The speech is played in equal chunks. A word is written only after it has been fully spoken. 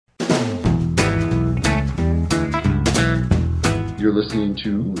You're listening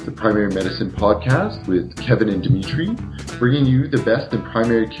to the Primary Medicine Podcast with Kevin and Dimitri, bringing you the best in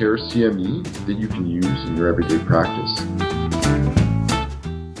primary care CME that you can use in your everyday practice.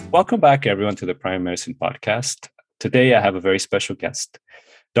 Welcome back, everyone, to the Primary Medicine Podcast. Today, I have a very special guest,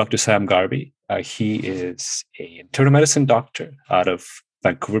 Dr. Sam Garvey. He is an internal medicine doctor out of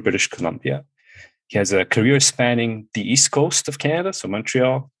Vancouver, British Columbia. He has a career spanning the East Coast of Canada, so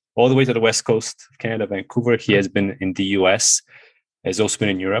Montreal, all the way to the West Coast of Canada, Vancouver. He has been in the US, has also been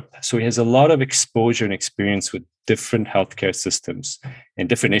in Europe. So he has a lot of exposure and experience with different healthcare systems and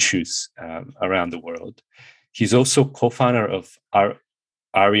different issues around the world. He's also co-founder of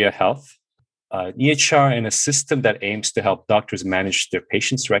ARIA Health, EHR, and a system that aims to help doctors manage their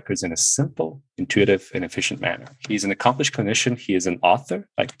patients' records in a simple, intuitive, and efficient manner. He's an accomplished clinician. He is an author,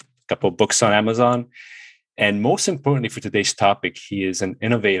 like a couple of books on Amazon. And most importantly for today's topic, he is an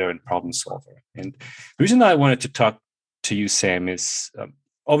innovator and problem solver. And the reason I wanted to talk to you, Sam, is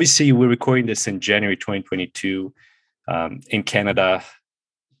obviously we're recording this in January 2022 in Canada.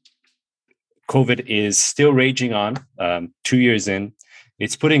 COVID is still raging on 2 years in.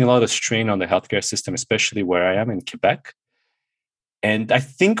 It's putting a lot of strain on the healthcare system, especially where I am in Quebec. And I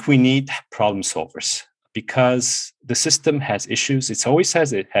think we need problem solvers because the system has issues.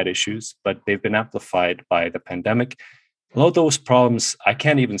 It had issues, but they've been amplified by the pandemic. A lot of those problems, I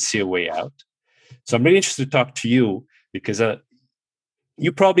can't even see a way out. So I'm really interested to talk to you because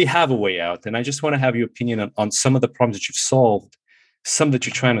you probably have a way out. And I just want to have your opinion on some of the problems that you've solved, some that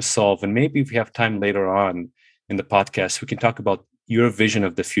you're trying to solve. And maybe if we have time later on in the podcast, we can talk about your vision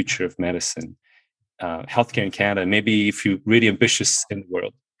of the future of medicine, healthcare in Canada, maybe if you're really ambitious in the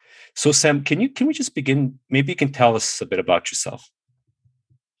world. So Sam, can we just begin? Maybe you can tell us a bit about yourself.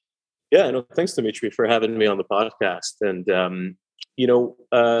 Yeah, no, thanks, Dimitri, for having me on the podcast. And,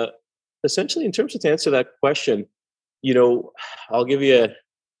 essentially, in terms of to answer that question, I'll give you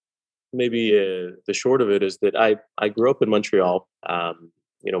the short of it is that I grew up in Montreal.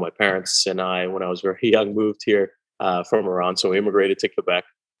 My parents and I, when I was very young, moved here from Iran. So we immigrated to Quebec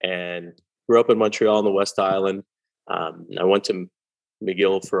and grew up in Montreal on the West Island. I went to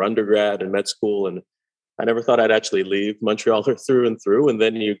McGill for undergrad and med school, and I never thought I'd actually leave Montreal through and through. And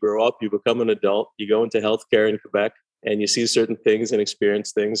then you grow up, you become an adult, you go into healthcare in Quebec, and you see certain things and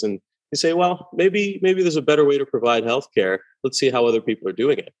experience things, and you say, well, maybe there's a better way to provide healthcare. Let's see how other people are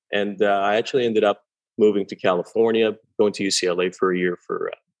doing it. And I actually ended up moving to California, going to UCLA for a year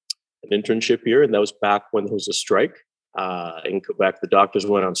for an internship here, and that was back when there was a strike in Quebec. The doctors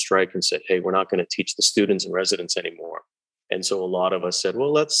went on strike and said, hey, we're not going to teach the students and residents anymore. And so a lot of us said,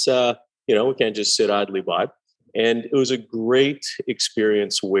 well, let's, we can't just sit idly by. And it was a great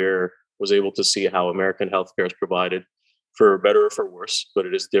experience where I was able to see how American healthcare is provided, for better or for worse, but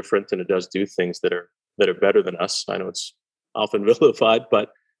it is different and it does do things that are better than us. I know it's often vilified, but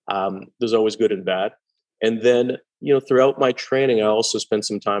there's always good and bad. And then, throughout my training, I also spent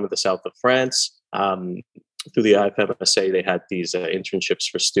some time in the south of France. Through the IFMSA, they had these internships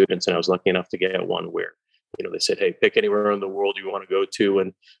for students, and I was lucky enough to get one where they said, hey, pick anywhere in the world you want to go to,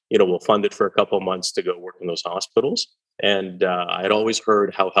 and, we'll fund it for a couple of months to go work in those hospitals. And I had always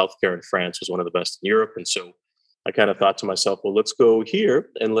heard how healthcare in France was one of the best in Europe. And so I kind of thought to myself, well, let's go here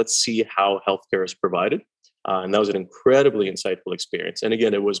and let's see how healthcare is provided. And that was an incredibly insightful experience. And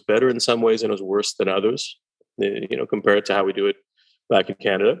again, it was better in some ways and it was worse than others, compared to how we do it back in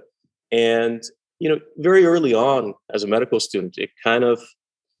Canada. And, very early on as a medical student, it kind of,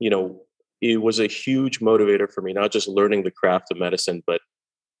 it was a huge motivator for me, not just learning the craft of medicine, but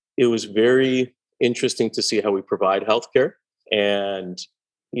it was very interesting to see how we provide healthcare and,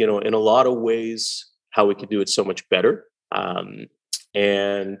 in a lot of ways, how we could do it so much better.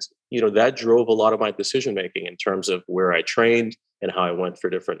 That drove a lot of my decision making in terms of where I trained and how I went for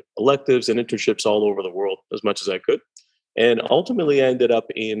different electives and internships all over the world as much as I could. And ultimately, I ended up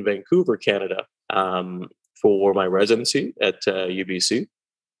in Vancouver, Canada, for my residency at UBC.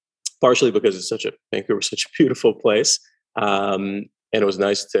 Partially because Vancouver's such a beautiful place. And it was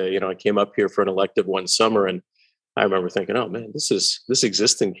nice to, I came up here for an elective one summer, and I remember thinking, oh man, this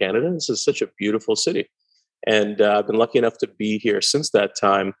exists in Canada. This is such a beautiful city. And I've been lucky enough to be here since that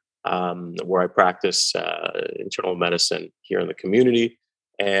time, where I practice internal medicine here in the community.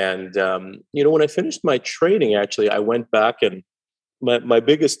 And, when I finished my training, actually, I went back, and my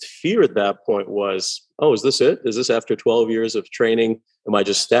biggest fear at that point was, oh, is this it? Is this after 12 years of training? Am I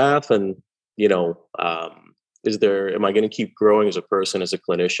just staff? And, am I going to keep growing as a person, as a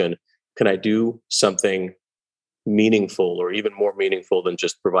clinician? Can I do something meaningful or even more meaningful than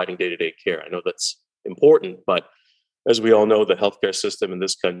just providing day-to-day care? I know that's important, but as we all know, the healthcare system in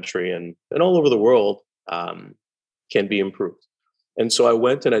this country and all over the world can be improved. And so I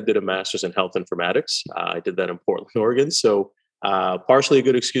went and I did a master's in health informatics. I did that in Portland, Oregon. So partially a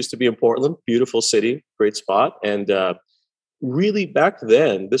good excuse to be in Portland, beautiful city, great spot. And really back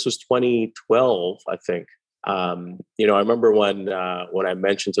then, this was 2012, I think. I remember when I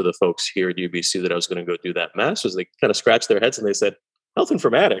mentioned to the folks here at UBC that I was going to go do that master's, they kind of scratched their heads and they said, "Health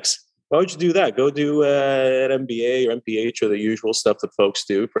informatics? Why would you do that? Go do an MBA or MPH or the usual stuff that folks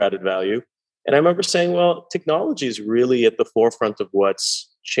do for added value." And I remember saying, "Well, technology is really at the forefront of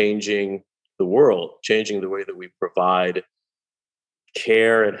what's changing the world, changing the way that we provide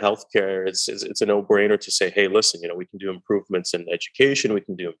care and healthcare. It's a no-brainer to say, hey, listen, we can do improvements in education, we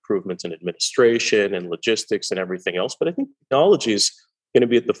can do improvements in administration and logistics and everything else. But I think technology is going to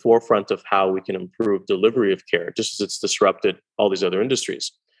be at the forefront of how we can improve delivery of care, just as it's disrupted all these other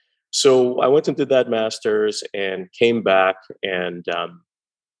industries." So I went and did that master's and came back, and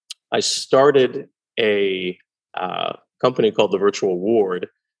I started a company called the Virtual Ward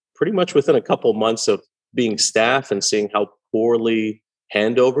pretty much within a couple months of being staff and seeing how poorly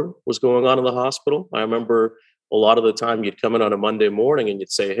handover was going on in the hospital. I remember a lot of the time you'd come in on a Monday morning and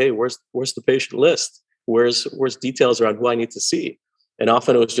you'd say, "Hey, where's the patient list? Where's details around who I need to see?" And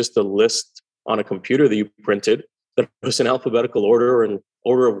often it was just a list on a computer that you printed that was in alphabetical order and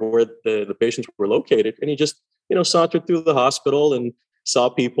order of where the patients were located. And you just, sauntered through the hospital and saw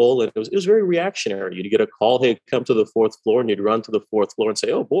people. And it was very reactionary. You'd get a call, "Hey, come to the fourth floor," and you'd run to the fourth floor and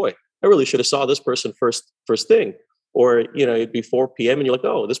say, "Oh boy, I really should have saw this person first thing." Or, it'd be 4 p.m. and you're like,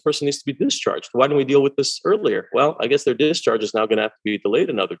 "Oh, this person needs to be discharged. Why didn't we deal with this earlier?" Well, I guess their discharge is now going to have to be delayed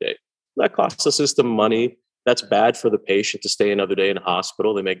another day. That costs the system money. That's bad for the patient to stay another day in a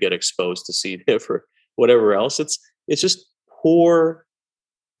hospital. They may get exposed to C. diff or whatever else. It's just poor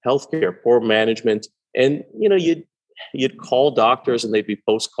healthcare, poor management. And, you'd call doctors and they'd be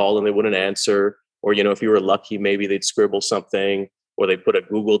post-call and they wouldn't answer. Or, if you were lucky, maybe they'd scribble something, or they put a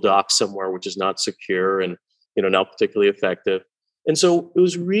Google Doc somewhere, which is not secure and, not particularly effective. And so it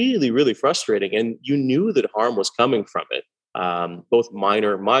was really, really frustrating. And you knew that harm was coming from it, both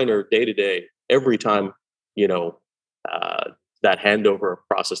minor, day to day. Every time, that handover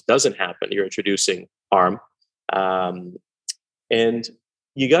process doesn't happen, you're introducing harm. And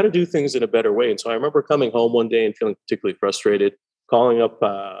you got to do things in a better way. And so I remember coming home one day and feeling particularly frustrated, calling up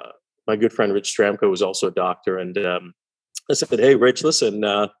my good friend Rich Stramko, who was also a doctor. And I said, "Hey, Rich, listen,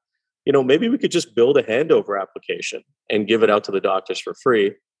 maybe we could just build a handover application and give it out to the doctors for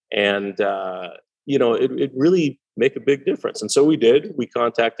free. And, it really make a big difference." And so we did. We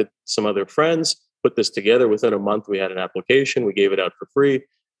contacted some other friends, put this together. Within a month, we had an application. We gave it out for free.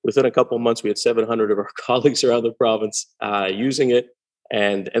 Within a couple of months, we had 700 of our colleagues around the province using it.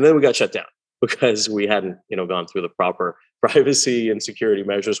 And then we got shut down because we hadn't, gone through the proper privacy and security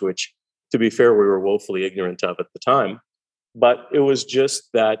measures, which, to be fair, we were woefully ignorant of at the time. But it was just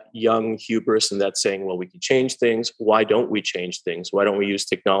that young hubris and that saying, well, we can change things. Why don't we change things? Why don't we use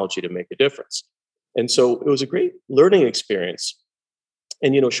technology to make a difference? And so it was a great learning experience.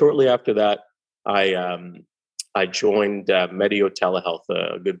 And, shortly after that, I joined Medio Telehealth.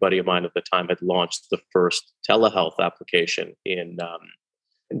 A good buddy of mine at the time had launched the first telehealth application in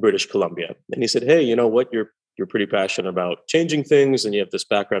British Columbia. And he said, "Hey, you know what? You're pretty passionate about changing things, and you have this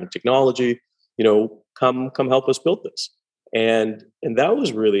background in technology. Come help us build this." And that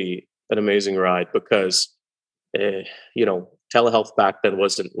was really an amazing ride because, telehealth back then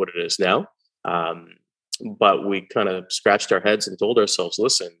wasn't what it is now. But we kind of scratched our heads and told ourselves,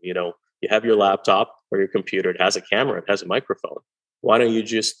 listen, you have your laptop or your computer, it has a camera, it has a microphone. Why don't you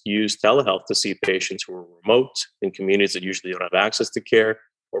just use telehealth to see patients who are remote in communities that usually don't have access to care,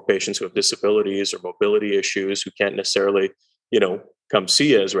 or patients who have disabilities or mobility issues who can't necessarily, come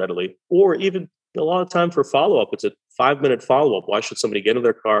see you as readily, or even a lot of time for follow-up. It's a 5-minute follow-up. Why should somebody get in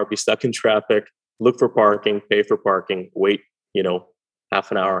their car, be stuck in traffic, look for parking, pay for parking, wait,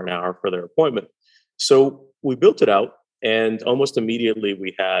 half an hour for their appointment? So we built it out, and almost immediately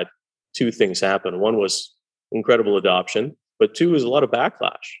we had two things happen. One was incredible adoption, but two is a lot of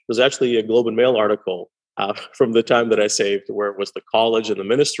backlash. There's actually a Globe and Mail article from the time that I saved where it was the college and the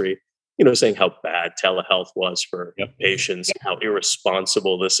ministry, saying how bad telehealth was for patients, how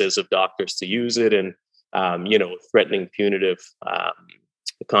irresponsible this is of doctors to use it, and, threatening punitive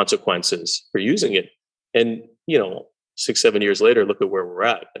consequences for using it. And, 6-7 years later, look at where we're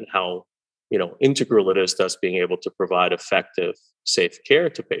at and how, integral it is to us being able to provide effective, safe care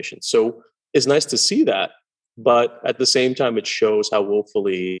to patients. So it's nice to see that. But at the same time, it shows how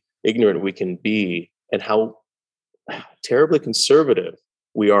woefully ignorant we can be and how terribly conservative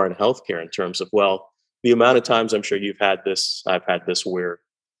we are in healthcare in terms of, the amount of times I'm sure I've had this, where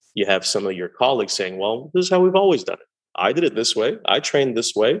you have some of your colleagues saying, well, this is how we've always done it. I did it this way. I trained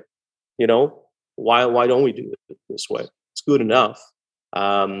this way. Why don't we do it this way? It's good enough.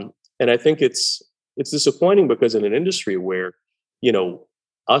 And I think it's disappointing because in an industry where,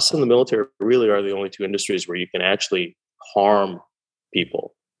 us and the military really are the only two industries where you can actually harm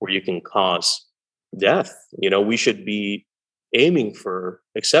people, where you can cause death. We should be aiming for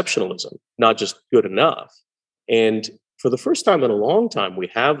exceptionalism, not just good enough. And for the first time in a long time, we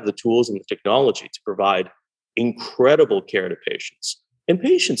have the tools and the technology to provide incredible care to patients. And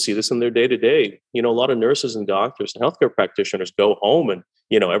patients see this in their day to day. A lot of nurses and doctors and healthcare practitioners go home and,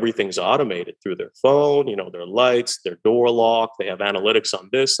 everything's automated through their phone, their lights, their door lock, they have analytics on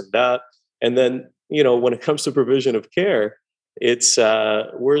this and that. And then, when it comes to provision of care, it's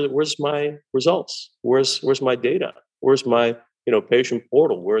where's my results? Where's my data? Where's my, patient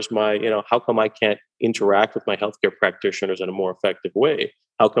portal? Where's my, how come I can't interact with my healthcare practitioners in a more effective way?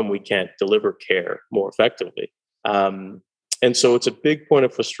 How come we can't deliver care more effectively? And so it's a big point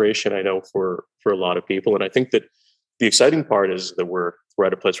of frustration, I know, for a lot of people. And I think that the exciting part is that we're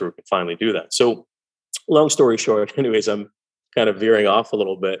at a place where we can finally do that. So long story short, anyways, I'm kind of veering off a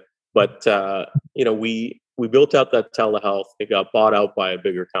little bit, but, we built out that telehealth. It got bought out by a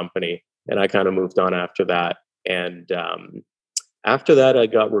bigger company, and I kind of moved on after that. And after that, I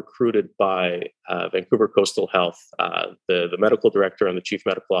got recruited by Vancouver Coastal Health. The medical director and the chief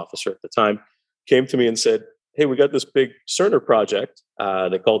medical officer at the time came to me and said, "Hey, we got this big Cerner project."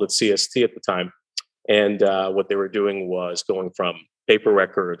 They called it CST at the time. And what they were doing was going from paper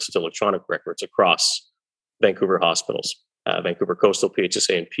records to electronic records across Vancouver hospitals. Vancouver Coastal,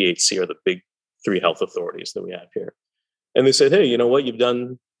 PHSA, and PHC are the big three health authorities that we have here. And they said, "Hey, you know what? You've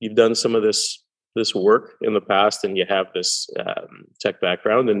done some of this work in the past, and you have this tech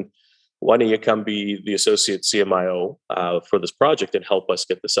background. And why don't you come be the associate CMIO for this project and help us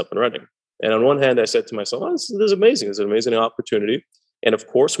get this up and running?" And on one hand, I said to myself, "Oh, this is amazing. It's an amazing opportunity. And of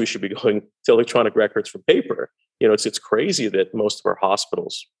course, we should be going to electronic records from paper." It's crazy that most of our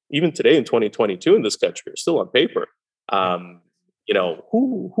hospitals, even today in 2022 in this country, are still on paper.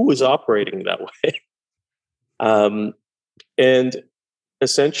 Who is operating that way? And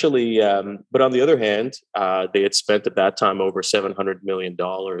essentially, but on the other hand, they had spent at that time over $700 million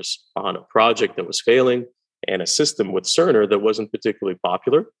on a project that was failing and a system with Cerner that wasn't particularly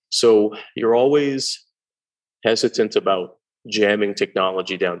popular. So you're always hesitant about jamming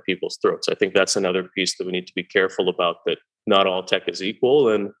technology down people's throats. I think that's another piece that we need to be careful about, that not all tech is equal.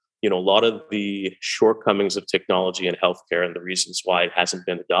 And, a lot of the shortcomings of technology in healthcare and the reasons why it hasn't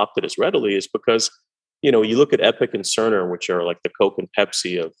been adopted as readily is because, you look at Epic and Cerner, which are like the Coke and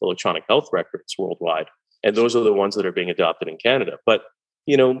Pepsi of electronic health records worldwide. And those are the ones that are being adopted in Canada. But,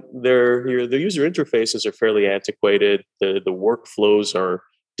 the user interfaces are fairly antiquated. The workflows are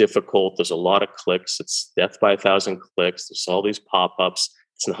difficult. There's a lot of clicks. It's death by 1,000 clicks. There's all these pop-ups.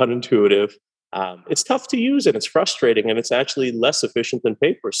 It's not intuitive. It's tough to use, and it's frustrating, and it's actually less efficient than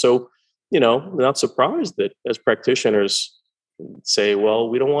paper. So, I'm not surprised that as practitioners say, well,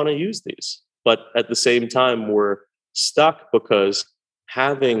 we don't want to use these. But at the same time, we're stuck because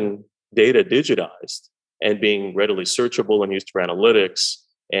having data digitized and being readily searchable and used for analytics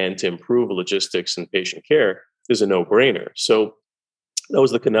and to improve logistics and patient care is a no-brainer. So that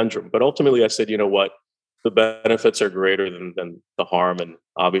was the conundrum. But ultimately, I said, you know what? The benefits are greater than the harm. And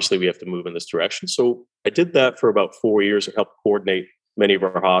obviously, we have to move in this direction. So I did that for about 4 years. I helped coordinate many of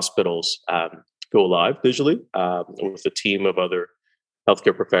our hospitals go live digitally with a team of other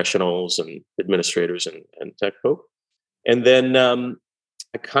healthcare professionals and administrators and tech folk. And then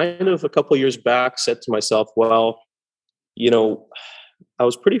I kind of a couple of years back said to myself, well, I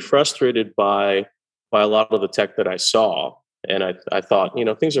was pretty frustrated by a lot of the tech that I saw. And I thought,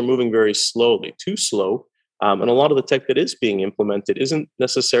 things are moving very slowly, too slow. And a lot of the tech that is being implemented isn't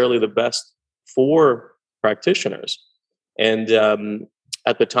necessarily the best for practitioners. And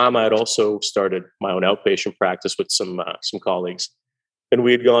at the time, I had also started my own outpatient practice with some colleagues. And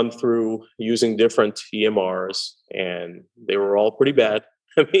we had gone through using different EMRs, and they were all pretty bad.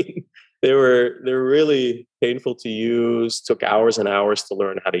 I mean, they were really painful to use, took hours and hours to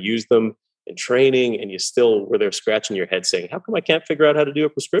learn how to use them in training, and you still were there scratching your head saying, how come I can't figure out how to do a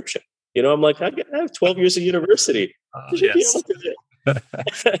prescription? I'm like, I have 12 years of university. Yes.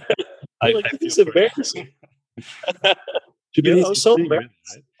 Like, this is embarrassing. So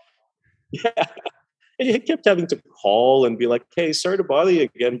embarrassing. Yeah. And you kept having to call and be like, hey, sorry to bother you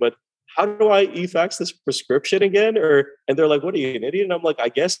again, but how do I e-fax this prescription again? And they're like, what are you, an idiot? And I'm like, I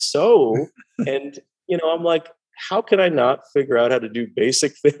guess so. And, I'm like, how can I not figure out how to do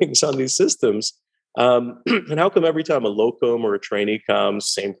basic things on these systems? And how come every time a locum or a trainee comes,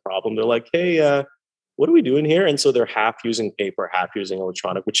 same problem? They're like, hey, what are we doing here? And so they're half using paper, half using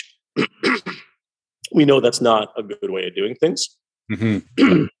electronic, which we know that's not a good way of doing things.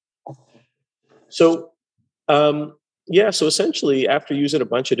 Mm-hmm. So, so essentially, after using a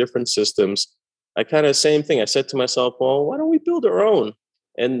bunch of different systems, I kind of same thing. I said to myself, well, why don't we build our own?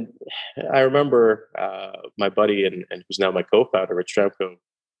 And I remember my buddy and who's now my co-founder, Rich Tremko,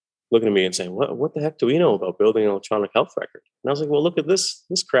 looking at me and saying, "What the heck do we know about building an electronic health record?" And I was like, "Well, look at this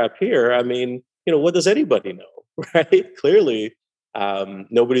crap here. I mean, what does anybody know, right? Clearly,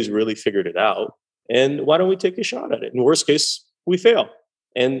 nobody's really figured it out. And why don't we take a shot at it? In worst case, we fail.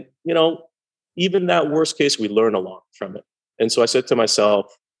 And even that worst case, we learn a lot from it." And so I said to myself,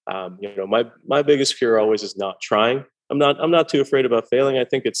 my biggest fear always is not trying. I'm not too afraid about failing. I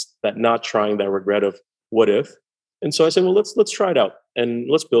think it's that not trying, that regret of what if. And so I said, well, let's try it out and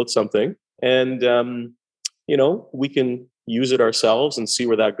let's build something, and we can use it ourselves and see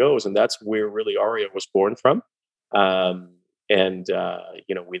where that goes. And that's where really Aria was born from. We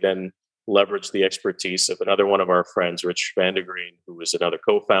then leveraged the expertise of another one of our friends, Rich Vandegreen, who was another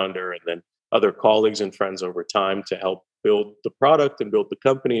co-founder, and then other colleagues and friends over time to help build the product and build the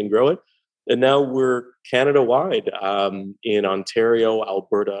company and grow it. And now we're Canada-wide, in Ontario,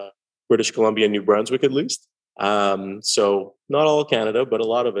 Alberta, British Columbia, New Brunswick, at least. So not all of Canada, but a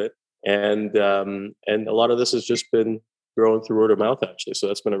lot of it. And a lot of this has just been growing through word of mouth, actually. So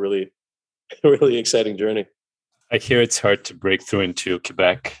that's been a really, really exciting journey. I hear it's hard to break through into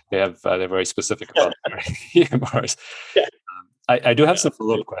Quebec. They're very specific about their EMRs. Yeah. I do have some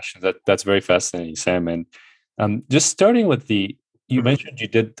follow-up questions. That's very fascinating, Sam. And just starting with you mentioned you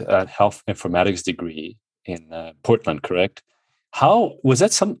did a health informatics degree in Portland, correct? How was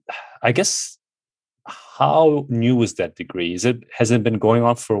that? How new was that degree? Has it been going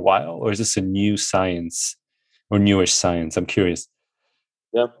on for a while, or is this a new science or newish science? I'm curious.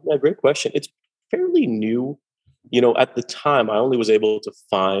 Yeah, great question. It's fairly new. At the time, I only was able to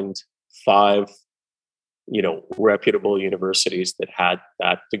find 5, reputable universities that had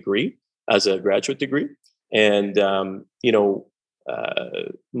that degree as a graduate degree. And,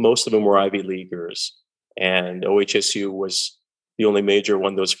 most of them were Ivy Leaguers, and OHSU was the only major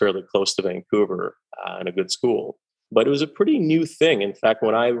one that was fairly close to Vancouver, and a good school. But it was a pretty new thing. In fact,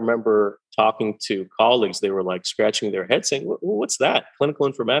 when I remember talking to colleagues, they were like scratching their heads saying, what's that?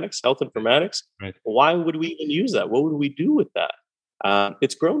 Clinical informatics, health informatics? Right. Why would we even use that? What would we do with that?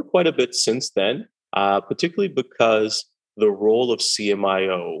 It's grown quite a bit since then, particularly because the role of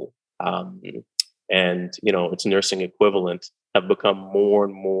CMIO and its nursing equivalent have become more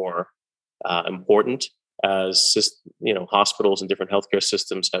and more important as hospitals and different healthcare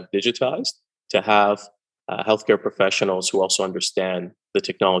systems have digitized, to have healthcare professionals who also understand the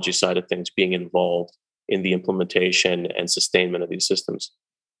technology side of things being involved in the implementation and sustainment of these systems.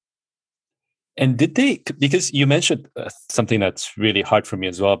 And because you mentioned something that's really hard for me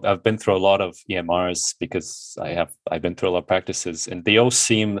as well. I've been through a lot of EMRs because I've been through a lot of practices, and they all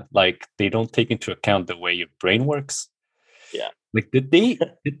seem like they don't take into account the way your brain works. Yeah. Like, did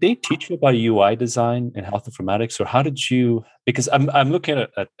they teach you about UI design and health informatics, or how did you? Because I'm looking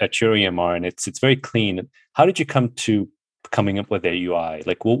at your EMR and it's very clean. How did you coming up with a UI?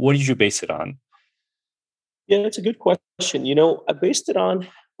 Like, what did you base it on? Yeah, that's a good question. I based it on,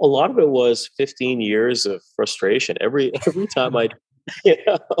 a lot of it was 15 years of frustration. Every time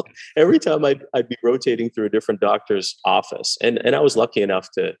every time I'd be rotating through a different doctor's office, and I was lucky enough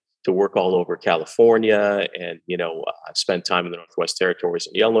to work all over California, and I've spent time in the Northwest Territories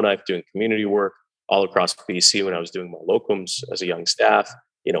and Yellowknife doing community work all across BC when I was doing my locums as a young staff,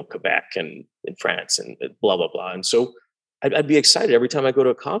 Quebec and in France and blah blah blah. And so I'd be excited every time I go to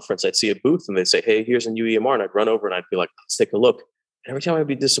a conference. I'd see a booth and they'd say, "Hey, here's a new EMR," and I'd run over and I'd be like, "Let's take a look." And every time I'd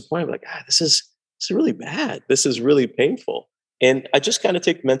be disappointed, like, this is really bad. This is really painful. And I just kind of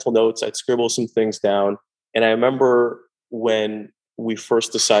take mental notes. I'd scribble some things down. And I remember when we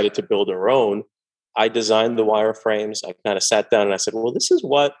first decided to build our own, I designed the wireframes. I kind of sat down and I said, well, this is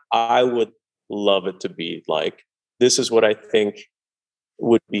what I would love it to be like. This is what I think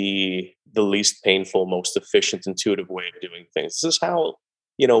would be the least painful, most efficient, intuitive way of doing things. This is how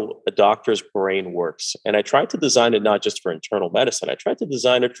a doctor's brain works. And I tried to design it not just for internal medicine. I tried to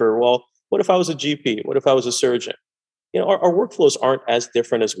design it for, well, what if I was a GP? What if I was a surgeon? Our workflows aren't as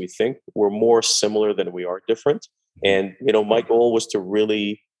different as we think. We're more similar than we are different. And, my goal was to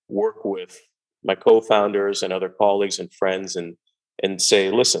really work with my co-founders and other colleagues and friends and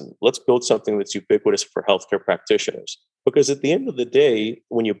say, listen, let's build something that's ubiquitous for healthcare practitioners. Because at the end of the day,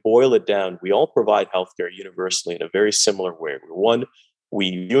 when you boil it down, we all provide healthcare universally in a very similar way. One, we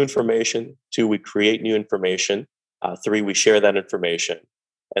view information. 2, we create new information. 3, we share that information.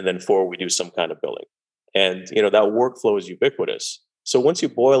 And then 4, we do some kind of billing. And, that workflow is ubiquitous. So once you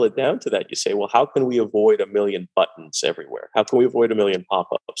boil it down to that, you say, well, how can we avoid a million buttons everywhere? How can we avoid a million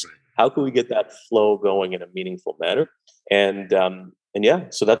pop-ups? How can we get that flow going in a meaningful manner? And yeah,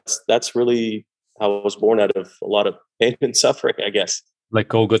 so that's really how I was born, out of a lot of pain and suffering, I guess.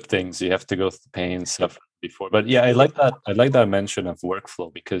 Like all good things, you have to go through pain and stuff before. But yeah, I like that. I like that mention of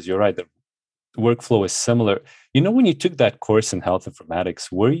workflow, because you're right. The workflow is similar. When you took that course in health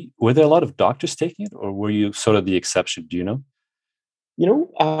informatics, were there a lot of doctors taking it, or were you sort of the exception? Do you know?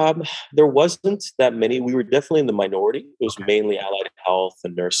 There wasn't that many. We were definitely in the minority. It was mainly allied health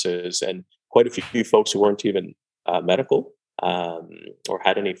and nurses, and quite a few folks who weren't even medical, or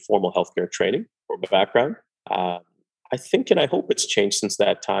had any formal healthcare training or background. I think, and I hope it's changed since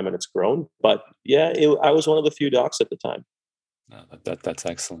that time and it's grown. But yeah, I was one of the few docs at the time. No, that's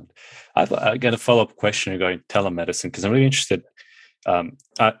excellent. I got a follow-up question regarding telemedicine, because I'm really interested.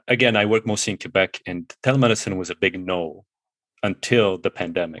 Again, I work mostly in Quebec, and telemedicine was a big no until the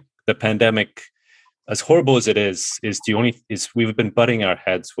pandemic. The pandemic, as horrible as it is we've been butting our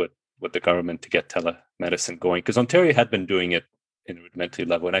heads with the government to get telemedicine going, because Ontario had been doing it in a rudimentary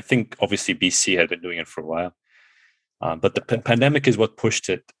level, and I think obviously BC had been doing it for a while. But the pandemic is what pushed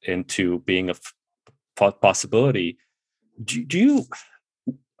it into being a possibility.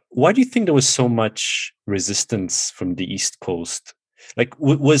 Why do you think there was so much resistance from the East Coast? Like,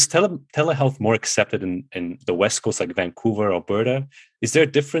 was telehealth more accepted in the West Coast, like Vancouver, Alberta? Is there a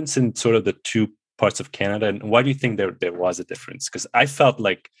difference in sort of the two parts of Canada? And why do you think there was a difference? Because I felt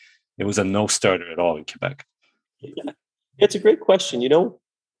like it was a no-starter at all in Quebec. Yeah, it's a great question.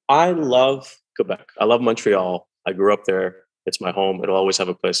 I love Quebec. I love Montreal. I grew up there. It's my home. It'll always have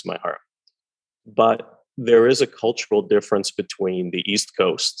a place in my heart. But there is a cultural difference between the East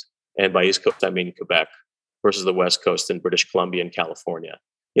Coast, and by East Coast, I mean Quebec, versus the West Coast in British Columbia and California.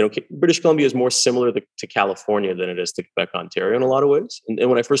 British Columbia is more similar to California than it is to Quebec, Ontario in a lot of ways. And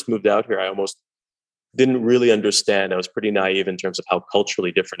when I first moved out here, I almost didn't really understand. I was pretty naive in terms of how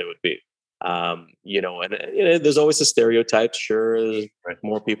culturally different it would be. There's always a stereotype. Sure,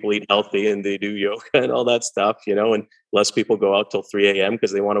 more people eat healthy and they do yoga and all that stuff, and less people go out till 3 a.m.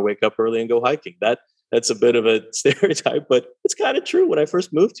 because they want to wake up early and go hiking. That's a bit of a stereotype, but it's kind of true. When I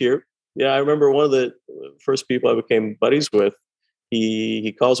first moved here, I remember one of the first people I became buddies with,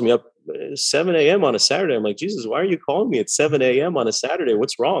 he calls me up 7 a.m. on a Saturday. I'm like, Jesus, why are you calling me at 7 a.m. on a Saturday?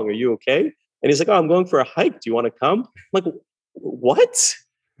 What's wrong? Are you okay? And he's like, oh, I'm going for a hike. Do you want to come? I'm like, what?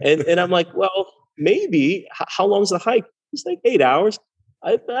 And I'm like, well, maybe. How long's the hike? He's like, 8 hours.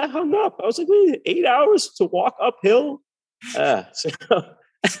 I hung up. I was like, wait, 8 hours to walk uphill? So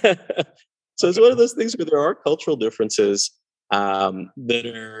it's one of those things where there are cultural differences that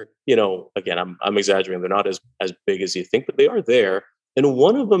are, again, I'm exaggerating. They're not as big as you think, but they are there. And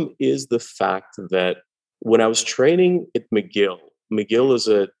one of them is the fact that when I was training at McGill is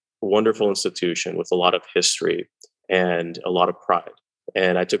a wonderful institution with a lot of history and a lot of pride.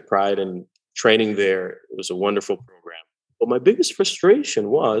 And I took pride in training there. It was a wonderful program. But my biggest frustration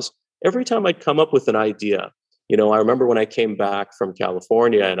was every time I'd come up with an idea. I remember when I came back from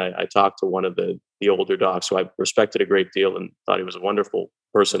California and I talked to one of the older docs who I respected a great deal and thought he was a wonderful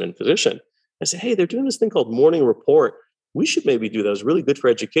person and physician. I said, hey, they're doing this thing called Morning Report. We should maybe do that. It was really good for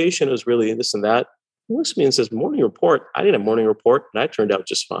education. It was really this and that. He looks at me and says, Morning Report? I didn't have Morning Report, and I turned out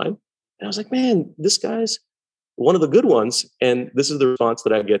just fine. And I was like, man, this guy's one of the good ones. And this is the response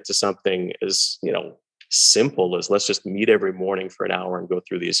that I get to something as, simple as let's just meet every morning for an hour and go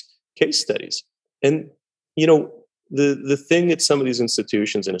through these case studies. And the thing at some of these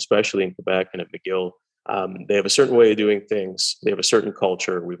institutions, and especially in Quebec and at McGill, they have a certain way of doing things. They have a certain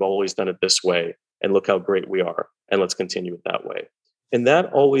culture. We've always done it this way, and look how great we are, and let's continue it that way. And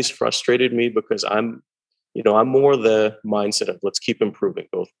that always frustrated me because I'm more the mindset of let's keep improving,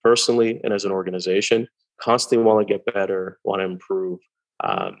 both personally and as an organization. Constantly want to get better, want to improve,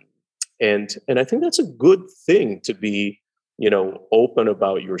 and I think that's a good thing to be, open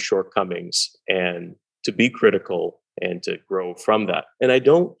about your shortcomings and to be critical and to grow from that. And I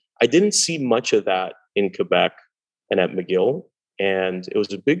didn't see much of that in Quebec and at McGill. And it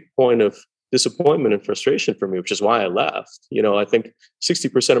was a big point of disappointment and frustration for me, which is why I left. I think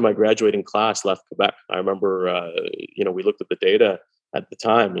 60% of my graduating class left Quebec. I remember, we looked at the data at the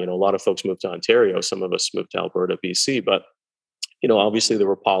time. A lot of folks moved to Ontario. Some of us moved to Alberta, BC. But, obviously there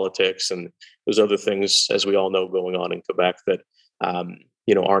were politics and there's other things, as we all know, going on in Quebec that,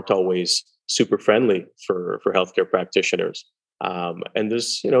 aren't always super friendly for healthcare practitioners. And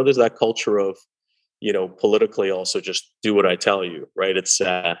there's that culture of, politically also just do what I tell you, right? It's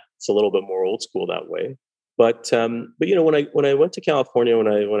a little bit more old school that way. But when I went to California,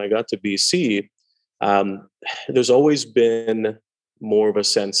 when I got to BC, um, there's always been more of a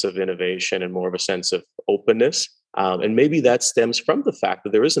sense of innovation and more of a sense of openness. And maybe that stems from the fact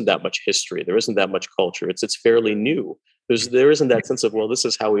that there isn't that much history, there isn't that much culture. It's fairly new. There isn't that sense of, well, this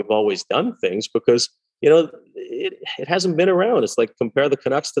is how we've always done things, because it hasn't been around. It's like compare the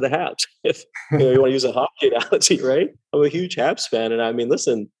Canucks to the Habs. If you want to use a hockey analogy, right? I'm a huge Habs fan, and I mean,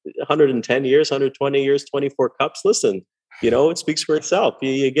 listen, 110 years, 120 years, 24 cups. Listen, it speaks for itself.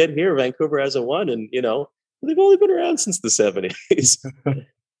 You get here, Vancouver hasn't won, and they've only been around since the 70s.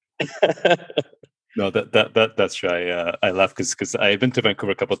 No, that's right. I laugh because I've been to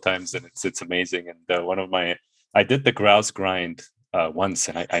Vancouver a couple of times, and it's amazing. And I did the grouse grind once,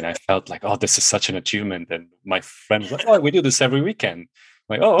 and I felt like, oh, this is such an achievement. And my friend was like, oh, we do this every weekend.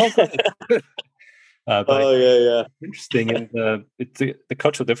 I'm like, oh, okay. Yeah. Interesting, and it's the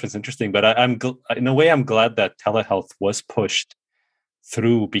cultural difference. Interesting, but in a way, I'm glad that telehealth was pushed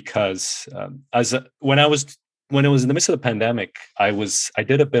through, because when it was in the midst of the pandemic, I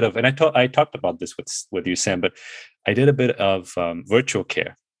did a bit of, and I talked about this with you, Sam, but I did a bit of virtual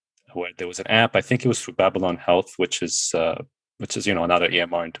care, where there was an app. I think it was through Babylon Health, which is another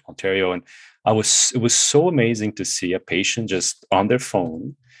EMR in Ontario, and it was so amazing to see a patient just on their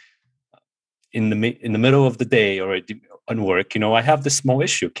phone in the middle of the day or on work. I have this small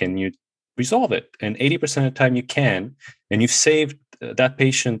issue. Can you resolve it? And 80% of the time you can, and you've saved that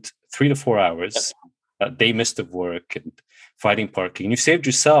patient 3 to 4 hours. They missed of work and fighting parking. You saved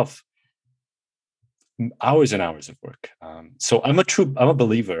yourself hours and hours of work. So I'm a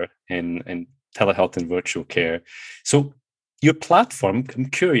believer in telehealth and virtual care. So your platform, I'm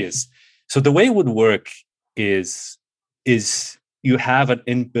curious. So the way it would work is you have an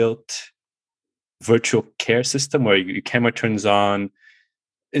inbuilt virtual care system where your camera turns on.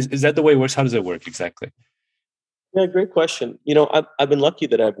 Is that the way it works? How does it work exactly? Yeah, great question. I've been lucky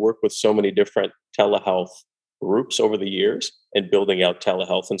that I've worked with so many different telehealth groups over the years and building out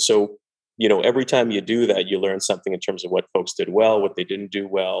telehealth. And so, every time you do that, you learn something in terms of what folks did well, what they didn't do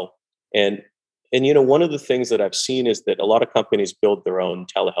well. And one of the things that I've seen is that a lot of companies build their own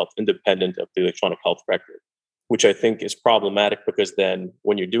telehealth independent of the electronic health record, which I think is problematic, because then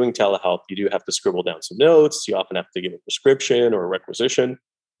when you're doing telehealth, you do have to scribble down some notes. You often have to give a prescription or a requisition,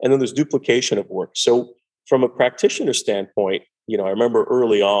 and then there's duplication of work. So from a practitioner standpoint, I remember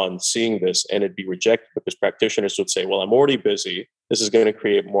early on seeing this, and it'd be rejected because practitioners would say, well, I'm already busy. This is going to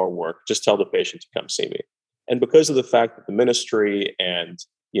create more work. Just tell the patient to come see me. And because of the fact that the ministry and,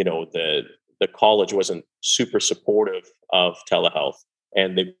 the college wasn't super supportive of telehealth,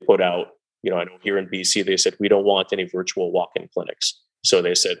 and they put out, I know here in BC, they said, we don't want any virtual walk-in clinics. So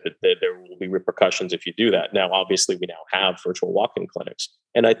they said that there will be repercussions if you do that. Now, obviously, we now have virtual walk-in clinics,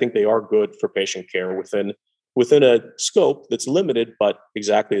 and I think they are good for patient care within a scope that's limited. But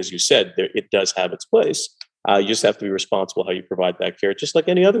exactly as you said, it does have its place. You just have to be responsible how you provide that care, just like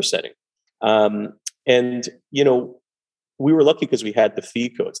any other setting. And we were lucky because we had the fee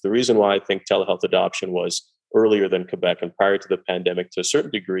codes. The reason why I think telehealth adoption was earlier than Quebec and prior to the pandemic to a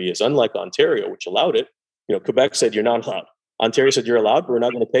certain degree is, unlike Ontario, which allowed it. Quebec said you're not allowed. Ontario said you're allowed, but we're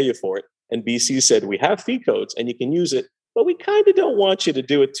not going to pay you for it. And BC said we have fee codes and you can use it, but we kind of don't want you to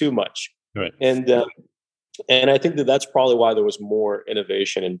do it too much. Right. And I think that's probably why there was more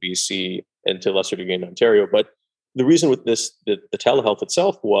innovation in BC and to a lesser degree in Ontario. But the reason with this, the telehealth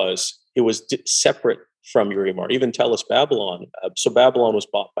itself was it was separate from your EMR. Even TELUS Babylon. So Babylon was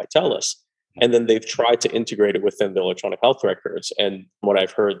bought by TELUS. And then they've tried to integrate it within the electronic health records. And what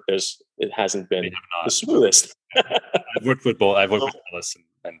I've heard, it hasn't been the smoothest. I've worked with both. I've worked with TELUS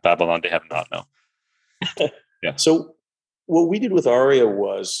and Babylon. They have not, no. Yeah. So what we did with ARIA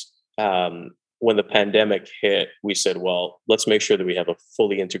was when the pandemic hit, we said, well, let's make sure that we have a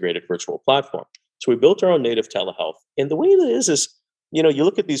fully integrated virtual platform. So we built our own native telehealth. And the way that is, you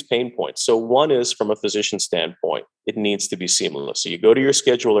look at these pain points. So one is from a physician standpoint, it needs to be seamless. So you go to your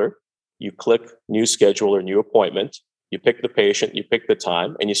scheduler, you click new schedule or new appointment, you pick the patient, you pick the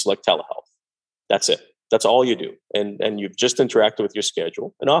time, and you select telehealth. That's it. That's all you do. And you've just interacted with your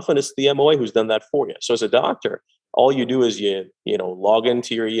schedule. And often it's the MOA who's done that for you. So as a doctor, all you do is you log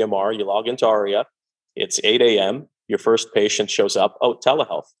into your EMR, you log into ARIA. It's 8 a.m. Your first patient shows up. Oh,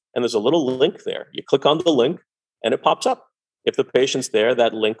 telehealth. And there's a little link there. You click on the link and it pops up. If the patient's there,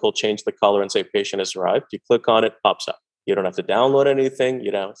 that link will change the color and say patient has arrived. You click on it, pops up. You don't have to download anything.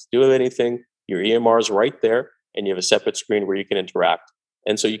 You don't have to do anything. Your EMR is right there, and you have a separate screen where you can interact.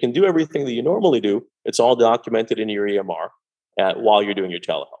 And so you can do everything that you normally do. It's all documented in your EMR while you're doing your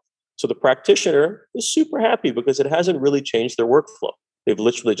telehealth. So the practitioner is super happy because it hasn't really changed their workflow. They've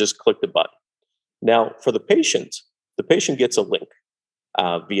literally just clicked a button. Now, for the patient gets a link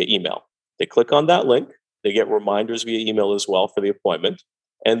via email. They click on that link. They get reminders via email as well for the appointment.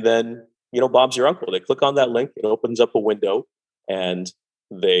 And then, Bob's your uncle. They click on that link. It opens up a window, and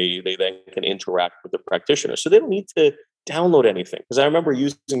they then can interact with the practitioner. So they don't need to download anything. Because I remember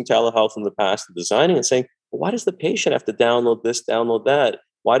using telehealth in the past and designing and saying, why does the patient have to download this, download that?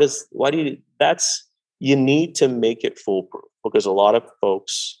 You need to make it foolproof, because a lot of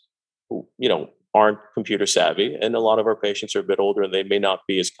folks who, aren't computer savvy, and a lot of our patients are a bit older and they may not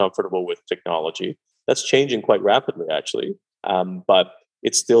be as comfortable with technology. That's changing quite rapidly, actually. But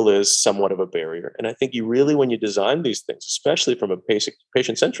it still is somewhat of a barrier. And I think when you design these things, especially from a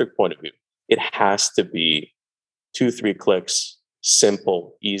patient-centric point of view, it has to be 2-3 clicks,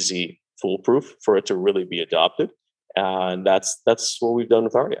 simple, easy, foolproof for it to really be adopted. And that's what we've done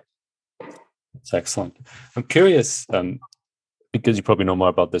with Aria. That's excellent. I'm curious, because you probably know more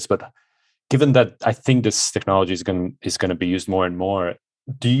about this, but given that I think this technology is going to be used more and more,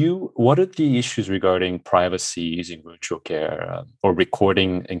 what are the issues regarding privacy using virtual care or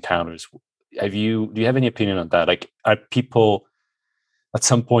recording encounters? Do you have any opinion on that? Like, are people at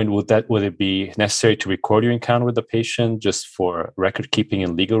some point, would it be necessary to record your encounter with the patient just for record keeping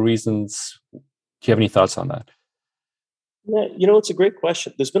and legal reasons? Do you have any thoughts on that? Yeah, it's a great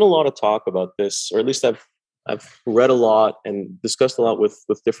question. There's been a lot of talk about this, or at least I've read a lot and discussed a lot with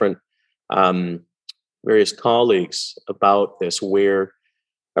different various colleagues about this. Where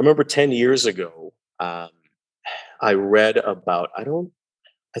I remember 10 years ago, I read about,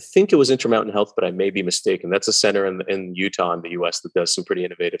 I think it was Intermountain Health, but I may be mistaken. That's a center in Utah in the US that does some pretty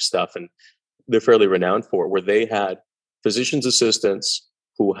innovative stuff. And they're fairly renowned for it, where they had physician's assistants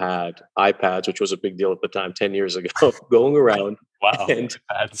who had iPads, which was a big deal at the time, 10 years ago, going around. Wow. And,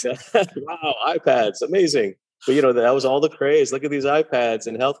 iPads. wow, iPads, amazing. But, that was all the craze. Look at these iPads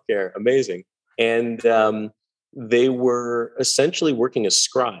in healthcare, amazing. And they were essentially working as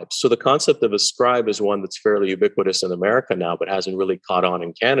scribes. So the concept of a scribe is one that's fairly ubiquitous in America now, but hasn't really caught on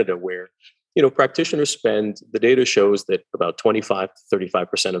in Canada, where, practitioners the data shows that about 25 to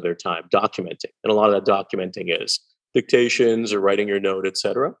 35% of their time documenting. And a lot of that documenting is dictations or writing your note, et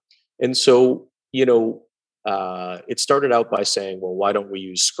cetera. And so, it started out by saying, well, why don't we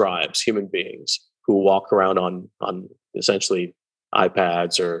use scribes, human beings who walk around on essentially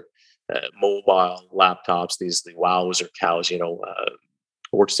iPads or mobile laptops, the wows or cows,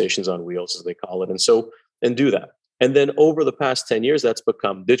 workstations on wheels, as they call it. And do that. And then over the past 10 years, that's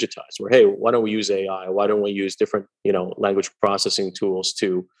become digitized, where, hey, why don't we use AI? Why don't we use different, language processing tools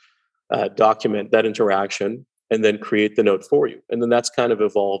to document that interaction and then create the note for you? And then that's kind of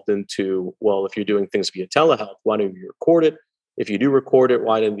evolved into, well, if you're doing things via telehealth, why don't you record it? If you do record it,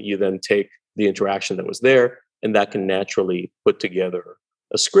 why didn't you then take the interaction that was there, and that can naturally put together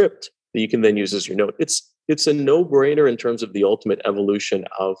a script that you can then use as your note? It's a no-brainer in terms of the ultimate evolution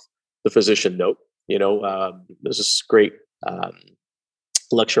of the physician note. There's this great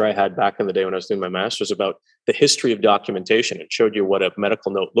lecture I had back in the day when I was doing my master's about the history of documentation. It showed you what a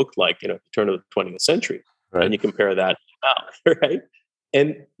medical note looked like, at the turn of the 20th century. Right. And you compare that now, right?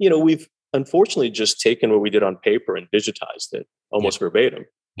 And, we've unfortunately just taken what we did on paper and digitized it almost verbatim.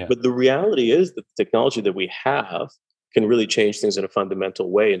 Yeah. But the reality is that the technology that we have can really change things in a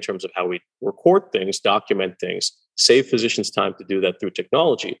fundamental way in terms of how we record things, document things, save physicians time to do that through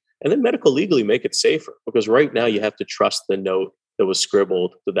technology, and then medical legally make it safer. Because right now you have to trust the note that was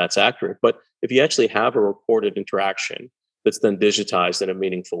scribbled that's accurate. But if you actually have a recorded interaction that's then digitized in a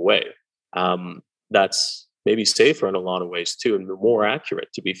meaningful way, that's maybe safer in a lot of ways too, and more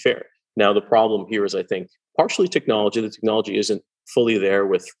accurate, to be fair. Now, the problem here is, I think, partially technology. The technology isn't fully there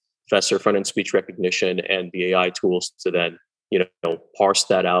with Fessor front-end speech recognition and the AI tools to then, parse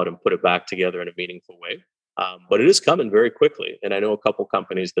that out and put it back together in a meaningful way. But it is coming very quickly. And I know a couple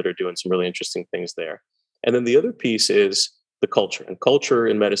companies that are doing some really interesting things there. And then the other piece is the culture. And culture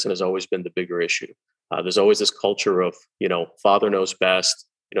in medicine has always been the bigger issue. There's always this culture of, father knows best,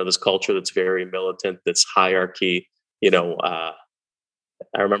 this culture that's very militant, that's hierarchy.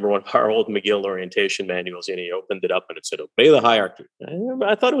 I remember one of our old McGill orientation manuals, he opened it up and it said, obey the hierarchy.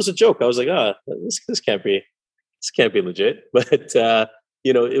 I thought it was a joke. I was like, this can't be legit. But,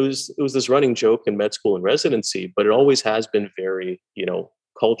 it was this running joke in med school and residency, but it always has been very,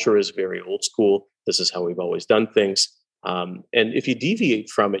 culture is very old school. This is how we've always done things. And if you deviate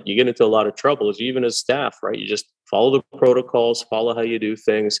from it, you get into a lot of trouble, even as staff, right? You just follow the protocols, follow how you do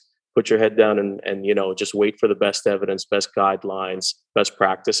things, put your head down and just wait for the best evidence, best guidelines, best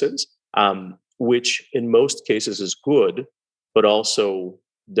practices, which in most cases is good, but also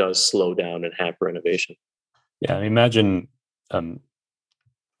does slow down and hamper innovation. Yeah, I imagine the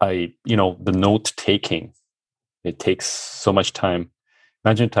note taking, it takes so much time.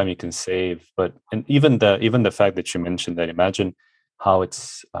 Imagine time you can save. But and even the fact that you mentioned that, imagine how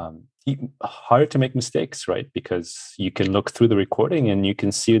it's hard to make mistakes, right? Because you can look through the recording and you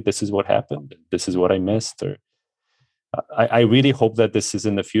can see this is what happened, this is what I missed, or I really hope that this is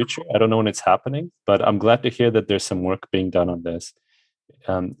in the future. I don't know when it's happening, but I'm glad to hear that there's some work being done on this.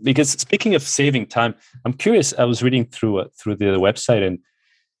 Because speaking of saving time, I'm curious. I was reading through the website, and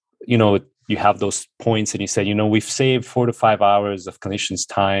you have those points, and you said, we've saved 4 to 5 hours of clinicians'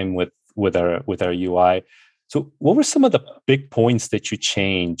 time with our UI. So, what were some of the big points that you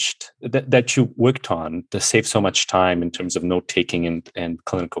changed, that you worked on to save so much time in terms of note taking and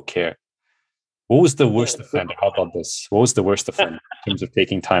clinical care? What was the worst offender? How about this? What was the worst offender in terms of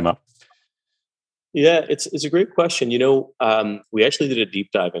taking time up? Yeah, it's a great question. We actually did a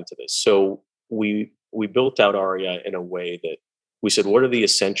deep dive into this. So we built out ARIA in a way that we said, what are the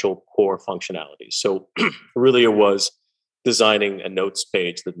essential core functionalities? So really it was designing a notes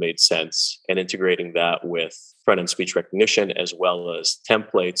page that made sense and integrating that with front-end speech recognition, as well as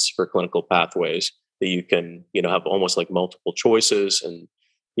templates for clinical pathways that you can, have almost like multiple choices and,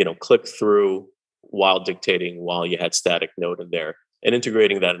 click through while dictating, while you had static note in there, and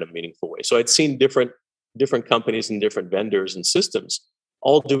integrating that in a meaningful way. So I'd seen different companies and different vendors and systems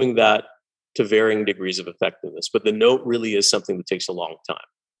all doing that to varying degrees of effectiveness. But the note really is something that takes a long time.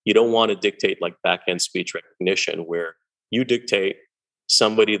 You don't want to dictate like back-end speech recognition where you dictate,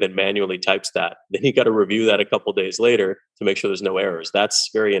 somebody then manually types that. Then you got to review that a couple days later to make sure there's no errors. That's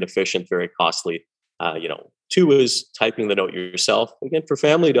very inefficient, very costly. Two is typing the note yourself. Again, for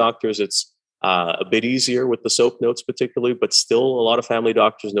family doctors, it's a bit easier with the SOAP notes particularly, but still a lot of family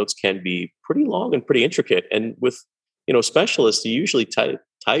doctors' notes can be pretty long and pretty intricate. And with, specialists, you usually type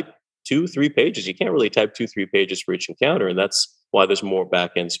 2-3 pages. You can't really type 2-3 pages for each encounter. And that's why there's more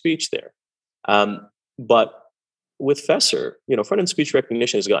back-end speech there. But with Fessor, front-end speech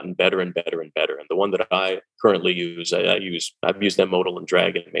recognition has gotten better and better and better. And the one that I currently use, I've used M-Modal and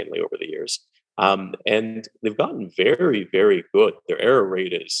Dragon mainly over the years. And they've gotten very, very good. Their error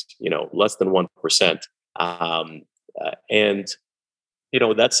rate is, less than 1%. And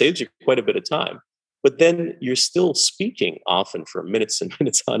that saves you quite a bit of time. But then you're still speaking often for minutes and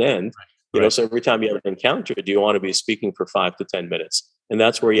minutes on end. Right. So every time you have an encounter, do you want to be speaking for 5 to 10 minutes? And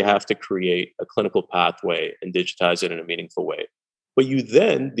that's where you have to create a clinical pathway and digitize it in a meaningful way. But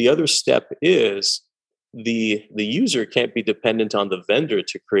the other step is the user can't be dependent on the vendor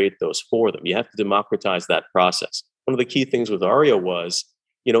to create those for them. You have to democratize that process. One of the key things with ARIA was,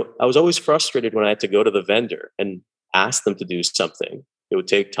 I was always frustrated when I had to go to the vendor and ask them to do something. It would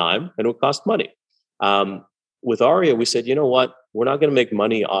take time and it would cost money. With ARIA, we said, you know what? We're not going to make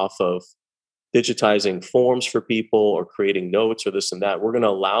money off of digitizing forms for people or creating notes or this and that. We're going to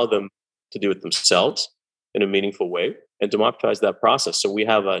allow them to do it themselves in a meaningful way and democratize that process. So we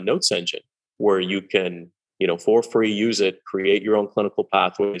have a notes engine where you can, for free use it, create your own clinical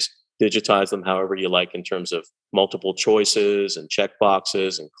pathways, digitize them however you like in terms of multiple choices and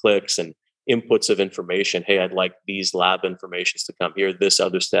checkboxes and clicks and inputs of information. Hey, I'd like these lab informations to come here, this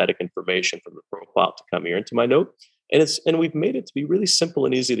other static information from the profile to come here into my note. And we've made it to be really simple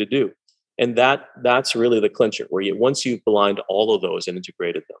and easy to do. And that's really the clincher, where once you've aligned all of those and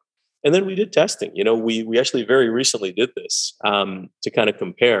integrated them. And then we did testing. We actually very recently did this to kind of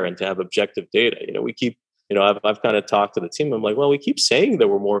compare and to have objective data. We keep, I've kind of talked to the team. I'm like, well, we keep saying that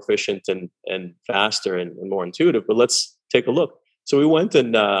we're more efficient and faster and more intuitive, but let's take a look. So we went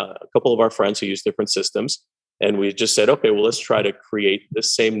and a couple of our friends who use different systems, and we just said, okay, well, let's try to create the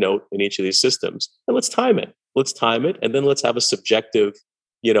same note in each of these systems, and let's time it. And then let's have a subjective,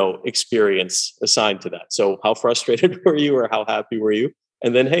 experience assigned to that. So how frustrated were you, or how happy were you?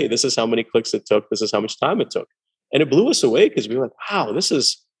 And then, hey, this is how many clicks it took. This is how much time it took. And it blew us away because we were like, wow, this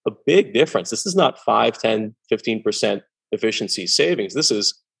is a big difference. This is not 5, 10, 15% efficiency savings. This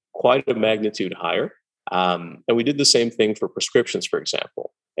is quite a magnitude higher. And we did the same thing for prescriptions, for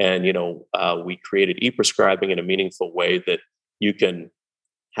example. And, we created e-prescribing in a meaningful way that you can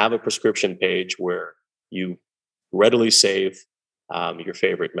have a prescription page where you readily save your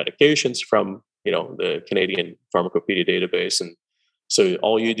favorite medications from, the Canadian Pharmacopedia database. And so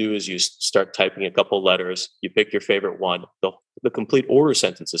all you do is you start typing a couple letters, you pick your favorite one, the complete order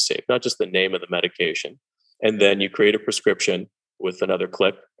sentence is saved, not just the name of the medication. And then you create a prescription with another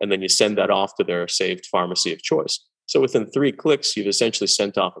click, and then you send that off to their saved pharmacy of choice. So within 3 clicks, you've essentially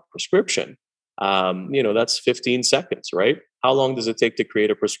sent off a prescription. That's 15 seconds, right? How long does it take to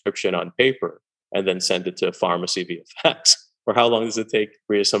create a prescription on paper and then send it to a pharmacy via fax? Or how long does it take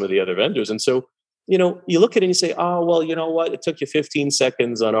for some of the other vendors? And so, you look at it and you say, oh, well, you know what? It took you 15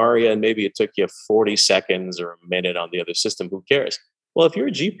 seconds on ARIA, and maybe it took you 40 seconds or a minute on the other system. Who cares? Well, if you're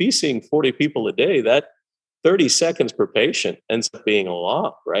a GP seeing 40 people a day, that 30 seconds per patient ends up being a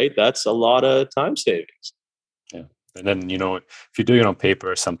lot, right? That's a lot of time savings. Yeah. And then, if you do it on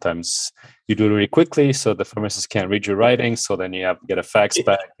paper, sometimes you do it really quickly, so the pharmacist can't read your writing. So then you have to get a fax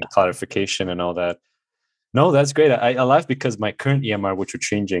back and clarification and all that. No, that's great. I laugh because my current EMR, which we're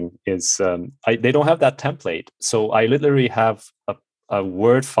changing, is they don't have that template. So I literally have a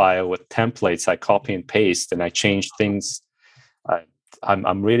Word file with templates. I copy and paste, and I change things.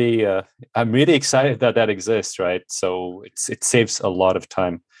 I'm really excited that exists, right? So it saves a lot of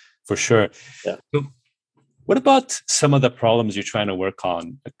time, for sure. Yeah. So what about some of the problems you're trying to work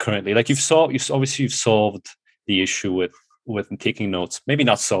on currently? Like you've solved the issue with taking notes. Maybe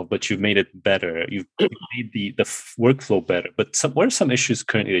not solved, but you've made it better. You've made the workflow better. But what are some issues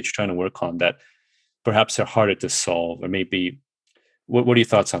currently that you're trying to work on that perhaps are harder to solve, or maybe what are your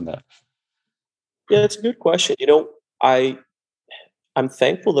thoughts on that? Yeah, it's a good question. I'm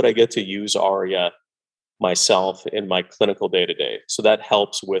thankful that I get to use ARIA myself in my clinical day to day. So that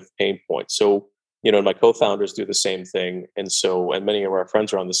helps with pain points. So, my co-founders do the same thing. And many of our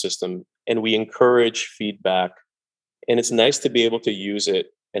friends are on the system, and we encourage feedback. And it's nice to be able to use it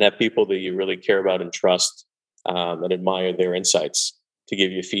and have people that you really care about and trust and admire their insights to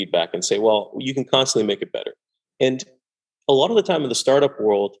give you feedback and say, well, you can constantly make it better. And a lot of the time in the startup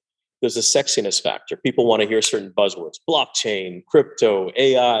world, there's a sexiness factor. People want to hear certain buzzwords, blockchain, crypto,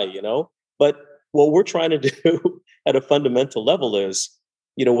 AI, But what we're trying to do at a fundamental level is,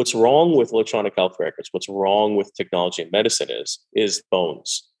 what's wrong with electronic health records, what's wrong with technology and medicine is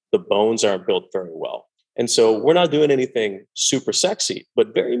bones. The bones aren't built very well. And so we're not doing anything super sexy,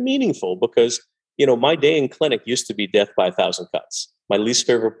 but very meaningful because, my day in clinic used to be death by 1,000 cuts. My least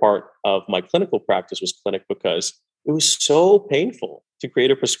favorite part of my clinical practice was clinic because it was so painful to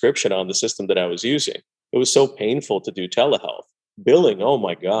create a prescription on the system that I was using. It was so painful to do telehealth. Billing, oh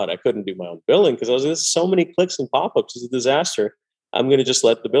my God, I couldn't do my own billing because there's so many clicks and pop-ups. It's a disaster. I'm going to just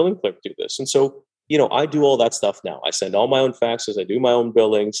let the billing clerk do this. And so, I do all that stuff now. I send all my own faxes. I do my own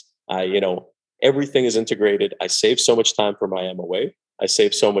billings. Everything is integrated. I save so much time for my MOA. I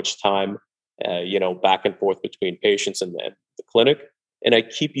save so much time, back and forth between patients and the clinic. And I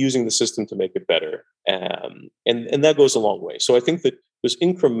keep using the system to make it better. And that goes a long way. So I think that there's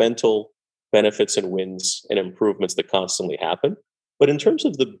incremental benefits and wins and improvements that constantly happen. But in terms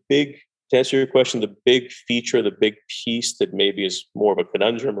of to answer your question, the big feature, the big piece that maybe is more of a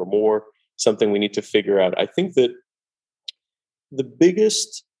conundrum or more something we need to figure out, I think that the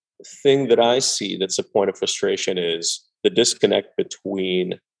biggest thing that I see that's a point of frustration is the disconnect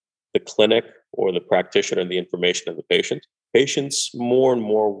between the clinic or the practitioner and the information of the patient. Patients more and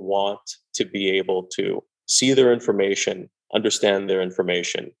more want to be able to see their information, understand their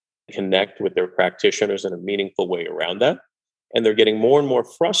information, connect with their practitioners in a meaningful way around that. And they're getting more and more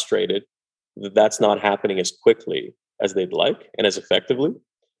frustrated that that's not happening as quickly as they'd like and as effectively.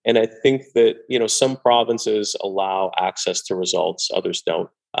 And I think that, some provinces allow access to results, others don't.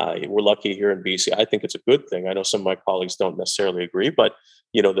 We're lucky here in BC. I think it's a good thing. I know some of my colleagues don't necessarily agree, but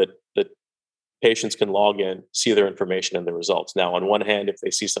that patients can log in, see their information and the results. Now, on one hand, if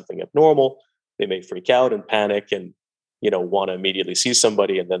they see something abnormal, they may freak out and panic and want to immediately see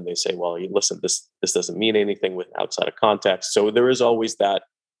somebody, and then they say, "Well, listen, this doesn't mean anything with outside of context." So there is always that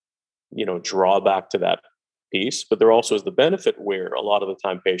drawback to that piece, but there also is the benefit where a lot of the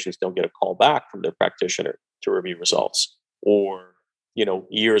time patients don't get a call back from their practitioner to review results, or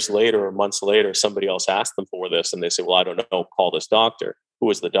years later or months later, somebody else asked them for this and they say, well, I don't know, call this doctor. Who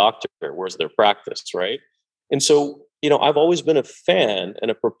is the doctor? Where's their practice? Right. And so, I've always been a fan and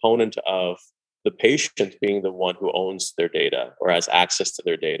a proponent of the patient being the one who owns their data or has access to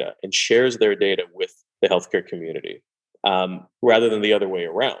their data and shares their data with the healthcare community, rather than the other way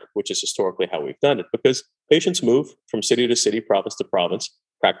around, which is historically how we've done it. Because patients move from city to city, province to province,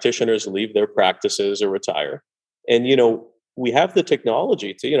 practitioners leave their practices or retire. And, we have the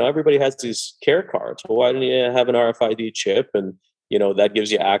technology to, everybody has these care cards. Well, why don't you have an RFID chip? And, that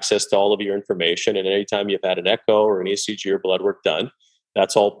gives you access to all of your information. And anytime you've had an echo or an ECG or blood work done,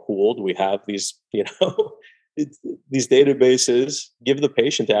 that's all pooled. We have these, these databases, give the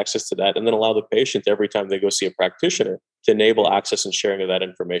patient access to that, and then allow the patient every time they go see a practitioner to enable access and sharing of that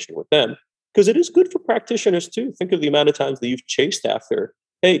information with them. Because it is good for practitioners too. Think of the amount of times that you've chased after,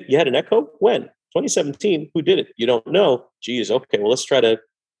 hey, you had an echo? When? 2017. Who did it? You don't know. Geez, okay, well, let's try to,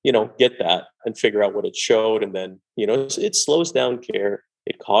 get that and figure out what it showed. And then, it slows down care.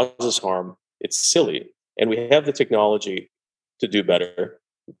 It causes harm. It's silly. And we have the technology to do better.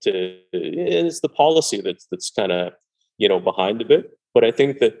 It's the policy that's kind of, behind a bit. But I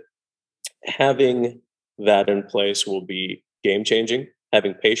think that having that in place will be game changing.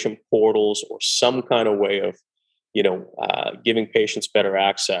 Having patient portals or some kind of way of, giving patients better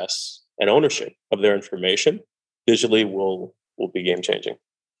access and ownership of their information digitally will be game changing.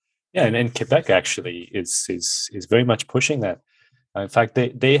 Yeah, and Quebec actually is very much pushing that. In fact,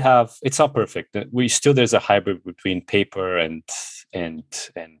 they have, it's not perfect. There's a hybrid between paper and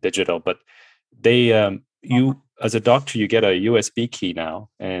digital, but they you as a doctor you get a USB key now,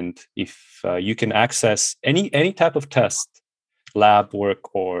 and if you can access any type of test, lab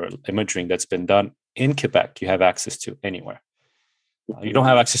work or imaging that's been done in Quebec, you have access to anywhere. You don't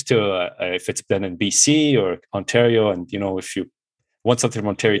have access to if it's been in BC or Ontario, and if you want something from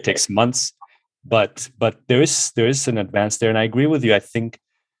Ontario, it takes months. But there is an advance there, and I agree with you. I think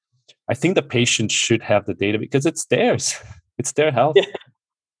the patient should have the data because it's theirs. It's their health. Yeah.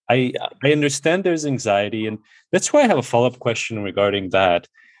 I understand there's anxiety, and that's why I have a follow-up question regarding that.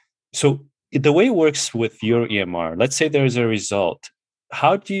 So the way it works with your EMR, let's say there's a result.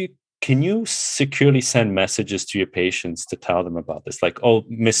 Can you securely send messages to your patients to tell them about this? Like, oh,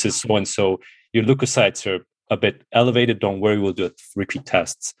 Mrs. So-and-so, your leukocytes are a bit elevated. Don't worry, we'll do repeat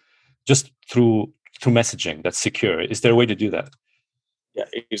tests. Just through messaging that's secure. Is there a way to do that? Yeah,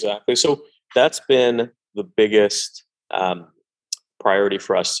 exactly. So that's been the biggest priority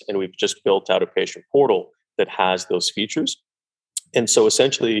for us, and we've just built out a patient portal that has those features. And so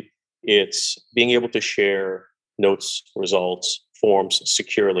essentially, it's being able to share notes, results, forms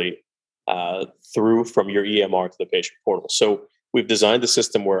securely from your EMR to the patient portal. So we've designed the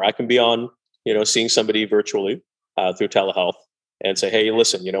system where I can be on, seeing somebody virtually through telehealth and say, hey,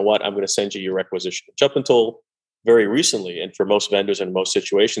 listen, you know what? I'm going to send you your requisition. Which up until very recently, and for most vendors in most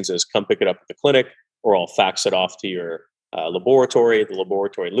situations, is come pick it up at the clinic, or I'll fax it off to your laboratory. The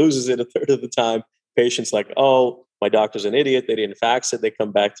laboratory loses it a third of the time. Patients like, oh, my doctor's an idiot. They didn't fax it. They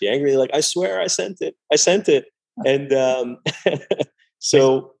come back to you angry. Like, I swear I sent it. And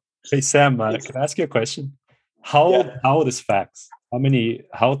so... Hey, Sam, can I ask you a question? How old is fax? How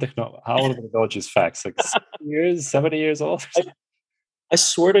old technology is fax? Like 70 years old? I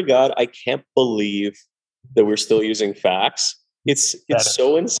swear to God, I can't believe that we're still using fax. It's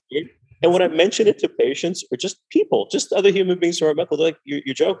so insane. And when I mention it to patients or just people, just other human beings who are medical, they're like,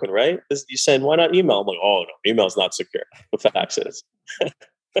 you're joking, right? You saying, why not email? I'm like, oh, no, email's not secure. But fax is.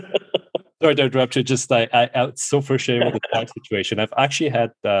 Sorry to interrupt you. Just I'm so frustrated with the fax situation. I've actually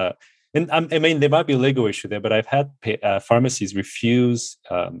had, there might be a legal issue there, but I've had pharmacies refuse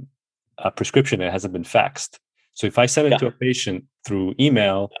a prescription that hasn't been faxed. So if I send it to a patient through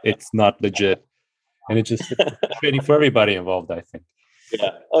email, it's not legit, and it's frustrating for everybody involved, I think.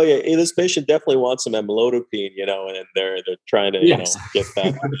 Yeah. Oh, yeah. This patient definitely wants some amlodipine, and they're trying to, get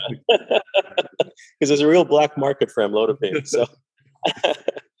that because there's a real black market for amlodipine. So,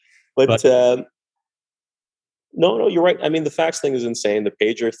 but no, you're right. I mean, the fax thing is insane. The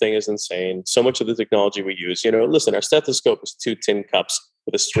pager thing is insane. So much of the technology we use, listen, our stethoscope is 2 tin cups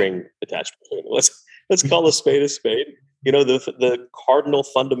with a string attached between them. Let's call a spade a spade. The cardinal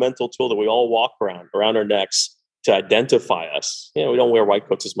fundamental tool that we all walk around our necks to identify us. We don't wear white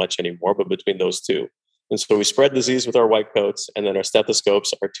coats as much anymore, but between those two. And so we spread disease with our white coats, and then our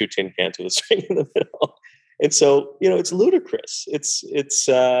stethoscopes are 2 tin cans with a string in the middle. And so, it's ludicrous.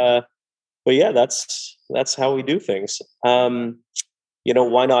 But yeah, that's how we do things.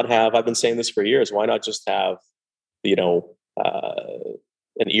 Why not have, I've been saying this for years, why not just have,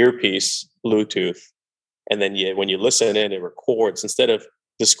 an earpiece, Bluetooth, and then when you listen in, it records instead of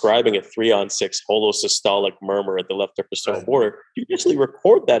describing a 3-on-6 holosystolic murmur at the left upper sternal border. You usually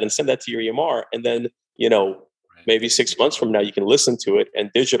record that and send that to your EMR, and then maybe 6 months from now you can listen to it,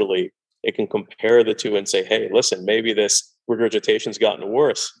 and digitally it can compare the two and say, hey, listen, maybe this regurgitation's gotten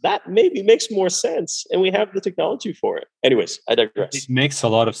worse. That maybe makes more sense, and we have the technology for it. Anyways, I digress. It makes a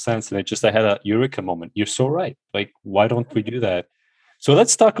lot of sense, and I had a eureka moment. You're so right. Like, why don't we do that? So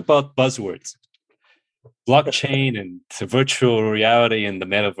let's talk about buzzwords. Blockchain and virtual reality and the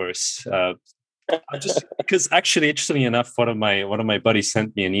metaverse. Because actually, interestingly enough, one of my buddies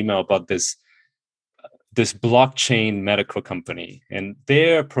sent me an email about this blockchain medical company and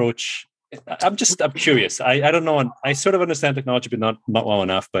their approach. I'm curious. I don't know. I sort of understand technology, but not well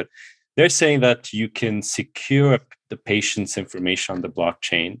enough. But they're saying that you can secure the patient's information on the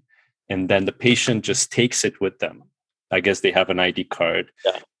blockchain, and then the patient just takes it with them. I guess they have an ID card,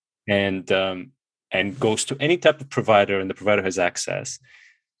 and goes to any type of provider, and the provider has access.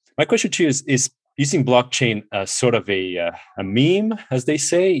 My question to you is using blockchain sort of a meme, as they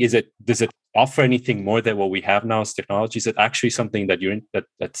say? Does it offer anything more than what we have now as technology? Is it actually something that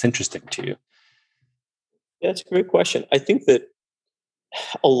that's interesting to you? Yeah, that's a great question. I think that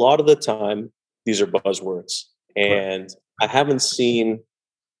a lot of the time these are buzzwords, and I haven't seen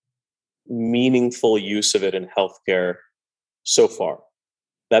meaningful use of it in healthcare so far.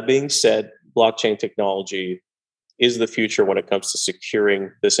 That being said, blockchain technology is the future when it comes to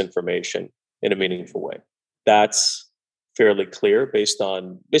securing this information in a meaningful way. That's fairly clear based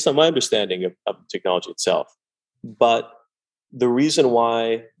on my understanding of the technology itself. But the reason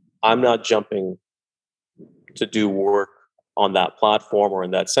why I'm not jumping to do work on that platform or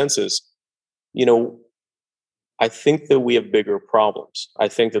in that sense is, you know, I think that we have bigger problems. I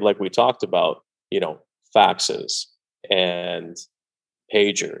think that, like we talked about, faxes and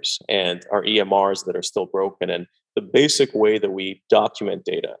pagers and our EMRs that are still broken, and the basic way that we document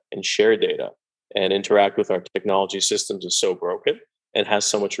data and share data and interact with our technology systems is so broken and has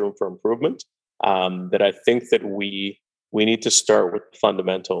so much room for improvement, that I think that we need to start with the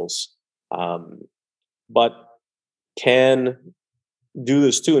fundamentals, but can do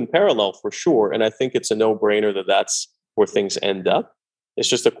this too in parallel for sure. And I think it's a no-brainer that that's where things end up. It's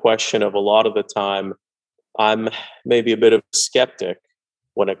just a question of, a lot of the time, I'm maybe a bit of a skeptic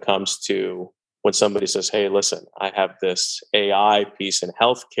when it comes to when somebody says, hey, listen, I have this AI piece in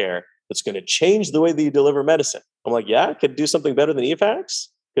healthcare that's going to change the way that you deliver medicine. I'm like, yeah, I could do something better than eFax,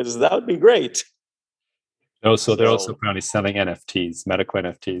 because that would be great. Oh, so they're also apparently selling NFTs, medical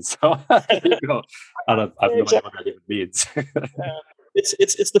NFTs. So there you go. I have no idea what that even means.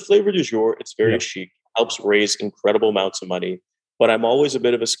 It's the flavor du jour. It's very chic, helps raise incredible amounts of money. But I'm always a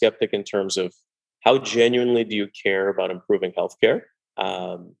bit of a skeptic in terms of, how genuinely do you care about improving healthcare?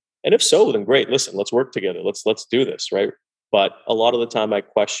 And if so, then great. Listen, let's work together. Let's do this, right? But a lot of the time, I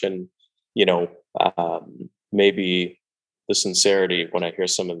question, maybe the sincerity when I hear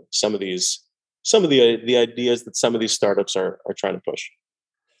some of the ideas that some of these startups are trying to push.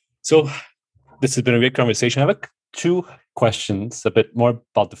 So this has been a great conversation. I have two questions, a bit more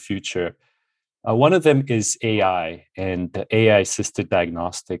about the future. One of them is AI and the AI-assisted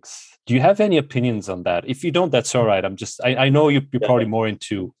diagnostics. Do you have any opinions on that? If you don't, that's all right. I know you're probably more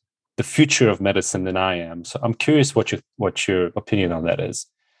into the future of medicine than I am. So I'm curious what your opinion on that is.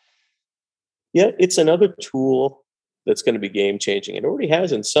 Yeah, it's another tool that's going to be game-changing. It already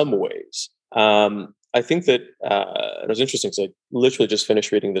has in some ways. I think that it was interesting because I literally just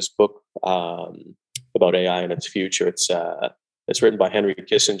finished reading this book about AI and its future. It's written by Henry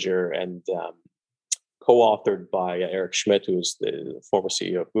Kissinger and co-authored by Eric Schmidt, who is the former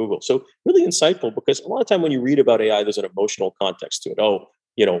CEO of Google. So really insightful, because a lot of time when you read about AI, there's an emotional context to it. Oh,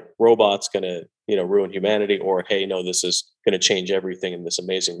 robots going to ruin humanity, or hey, no, this is going to change everything in this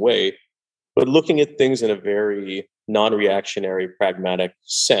amazing way. But looking at things in a very non-reactionary, pragmatic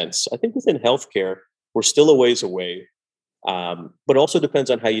sense, I think within healthcare, we're still a ways away. But also depends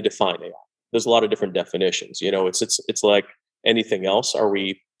on how you define AI. There's a lot of different definitions. It's like anything else. Are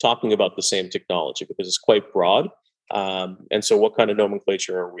we talking about the same technology? Because it's quite broad. And so what kind of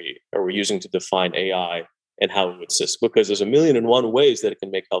nomenclature are we using to define AI and how it assists? Because there's a million and one ways that it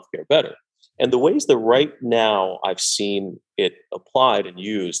can make healthcare better. And the ways that right now I've seen it applied and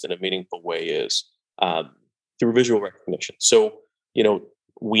used in a meaningful way is through visual recognition. So,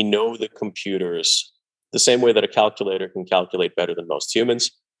 we know that computers, the same way that a calculator can calculate better than most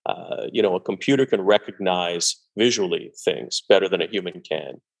humans, a computer can recognize visually things better than a human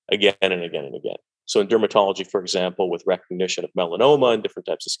can, again and again and again. So in dermatology, for example, with recognition of melanoma and different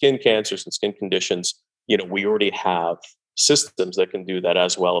types of skin cancers and skin conditions, we already have systems that can do that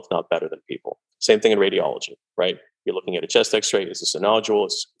as well, if not better than people. Same thing in radiology, right? You're looking at a chest x-ray. Is this a nodule?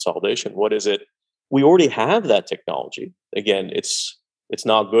 Is this consolidation? What is it? We already have that technology. Again, it's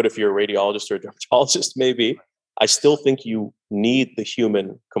not good if you're a radiologist or a dermatologist, maybe. I still think you need the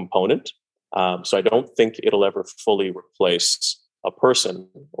human component. So I don't think it'll ever fully replace a person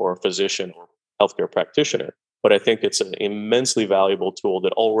or a physician or healthcare practitioner. But I think it's an immensely valuable tool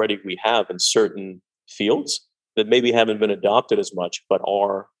that already we have in certain fields that maybe haven't been adopted as much, but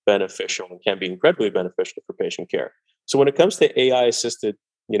are beneficial and can be incredibly beneficial for patient care. So when it comes to AI-assisted,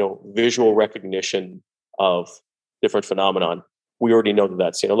 visual recognition of different phenomenon, we already know that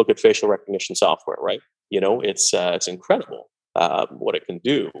that's, look at facial recognition software, right? It's incredible what it can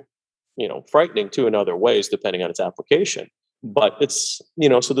do. Frightening too in other ways, depending on its application. But it's,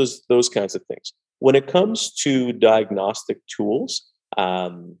 so there's those kinds of things. When it comes to diagnostic tools,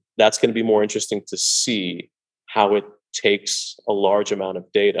 that's going to be more interesting to see how it takes a large amount of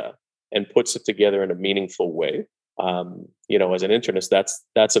data and puts it together in a meaningful way. As an internist,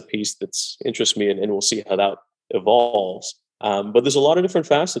 that's a piece that's interests me, and we'll see how that evolves. But there's a lot of different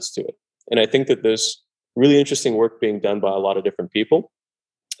facets to it. And I think that there's really interesting work being done by a lot of different people.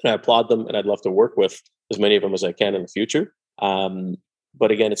 And I applaud them, and I'd love to work with as many of them as I can in the future.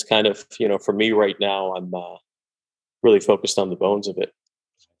 But again, it's kind of, for me right now, really focused on the bones of it.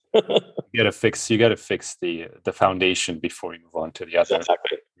 You gotta fix the foundation before you move on to the other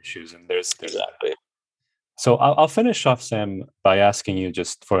Exactly. issues. And there's Exactly. So I'll finish off, Sam, by asking you,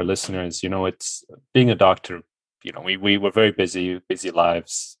 just for our listeners, it's being a doctor, we were very busy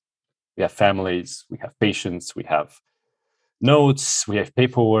lives. We have families, we have patients, we have notes, we have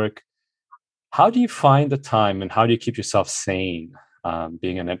paperwork. How do you find the time and how do you keep yourself sane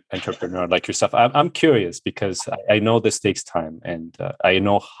being an entrepreneur like yourself? I'm curious because I know this takes time, and I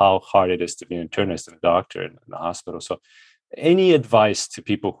know how hard it is to be an internist and a doctor in a hospital. So any advice to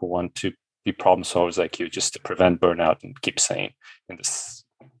people who want to be problem solvers like you, just to prevent burnout and keep sane in this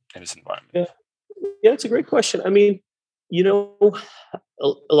environment? Yeah, it's a great question. I mean, a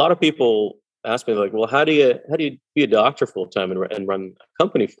lot of people ask me like, well, how do you be a doctor full time and run a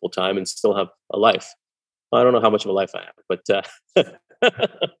company full time and still have a life? Well, I don't know how much of a life I have, but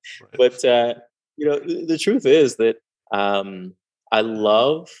but the truth is that I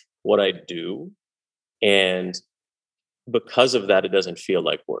love what I do, and because of that, it doesn't feel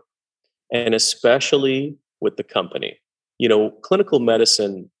like work. And especially with the company, clinical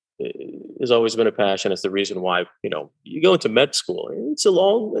medicine has always been a passion. It's the reason why you go into med school. It's a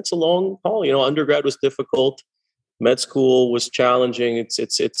long haul. Undergrad was difficult. Med school was challenging.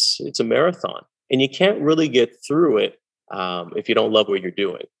 It's a marathon, and you can't really get through it if you don't love what you're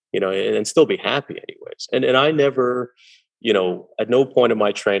doing. And still be happy anyways. And I never, at no point in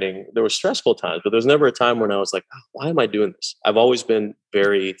my training, there were stressful times, but there's never a time when I was like, oh, why am I doing this? I've always been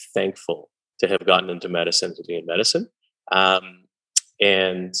very thankful to have gotten into medicine, to be in medicine.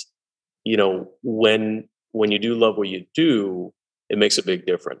 And when you do love what you do, it makes a big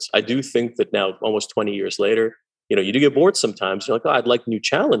difference. I do think that now, almost 20 years later, you do get bored sometimes. You're like, oh, I'd like new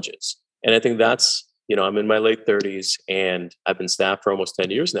challenges. And I think that's, I'm in my late 30s and I've been staff for almost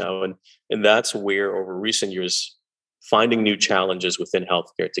 10 years now. And that's where over recent years, finding new challenges within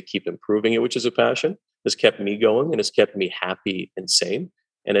healthcare to keep improving it, which is a passion, has kept me going and has kept me happy and sane.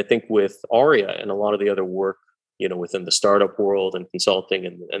 And I think with Aria and a lot of the other work, within the startup world and consulting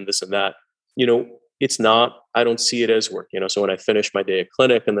and this and that, it's not, I don't see it as work. So when I finish my day at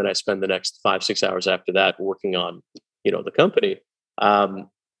clinic and then I spend the next 5-6 hours after that working on, the company,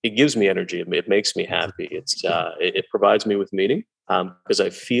 it gives me energy. It makes me happy. It provides me with meaning because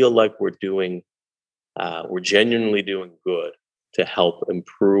I feel like we're genuinely doing good to help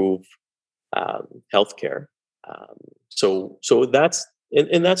improve healthcare. So that's,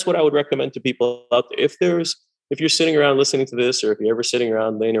 and that's what I would recommend to people out there. If you're sitting around listening to this, or if you're ever sitting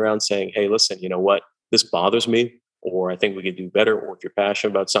around, laying around saying, hey, listen, you know what, this bothers me, or I think we could do better, or if you're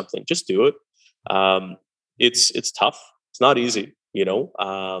passionate about something, just do it. It's tough. It's not easy. There's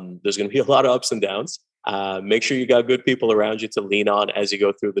going to be a lot of ups and downs. Make sure you got good people around you to lean on as you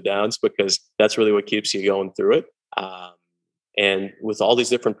go through the downs, because that's really what keeps you going through it. And with all these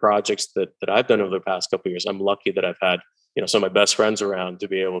different projects that I've done over the past couple of years, I'm lucky that I've had, some of my best friends around to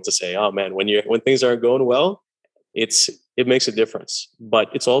be able to say, oh man, when things aren't going well, it makes a difference, but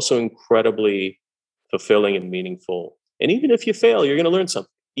it's also incredibly fulfilling and meaningful. And even if you fail, you're going to learn something.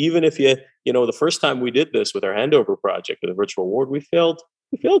 Even if the first time we did this with our handover project with a virtual ward, we failed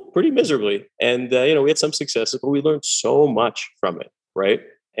pretty miserably. And, we had some successes, but we learned so much from it. Right.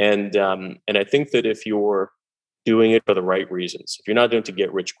 And I think that if you're doing it for the right reasons, if you're not doing it to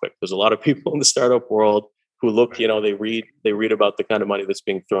get rich quick, there's a lot of people in the startup world who look, they read about the kind of money that's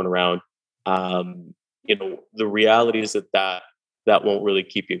being thrown around. The reality is that won't really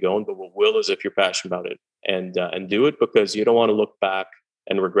keep you going, but what will is if you're passionate about it and do it, because you don't want to look back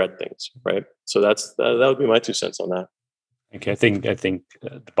and regret things, right? So that would be my 2 cents on that. Okay, I think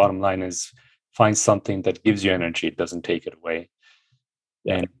the bottom line is find something that gives you energy, it doesn't take it away,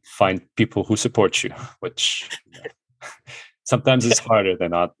 and find people who support you, which sometimes it's harder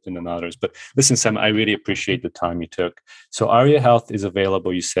than others. But listen, Sam, I really appreciate the time you took. So Aria Health is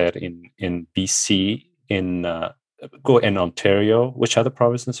available, you said, in BC, in Ontario. Which other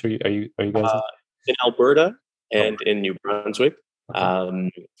provinces are you guys in Alberta and in New Brunswick.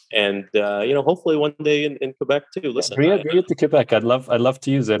 Okay. Hopefully one day in Quebec too. Listen, bring it to Quebec. I'd love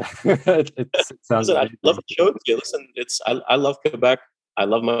to use it. it sounds. I'd love to show it to you. Listen, I love Quebec. I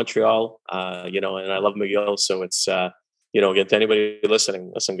love Montreal. And I love McGill. So it's again, to anybody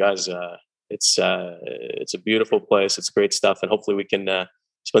listening, listen, guys, it's a beautiful place. It's great stuff, and hopefully we can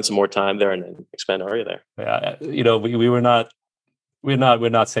spend some more time there and expand Aria there. Yeah, we're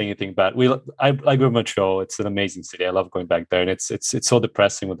not saying anything bad. I grew up in Montreal. It's an amazing city. I love going back there, and it's so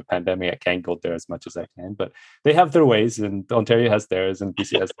depressing with the pandemic. I can't go there as much as I can, but they have their ways, and Ontario has theirs, and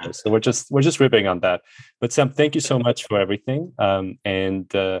BC has theirs. So we're just ripping on that. But Sam, thank you so much for everything.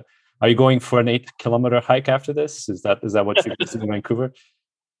 And Are you going for an 8-kilometer hike after this? Is that what you're doing in Vancouver?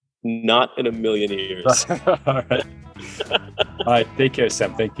 Not in a million years. All right. All right. Take care,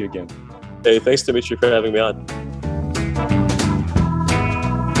 Sam. Thank you again. Hey, thanks, Dimitri, for having me on.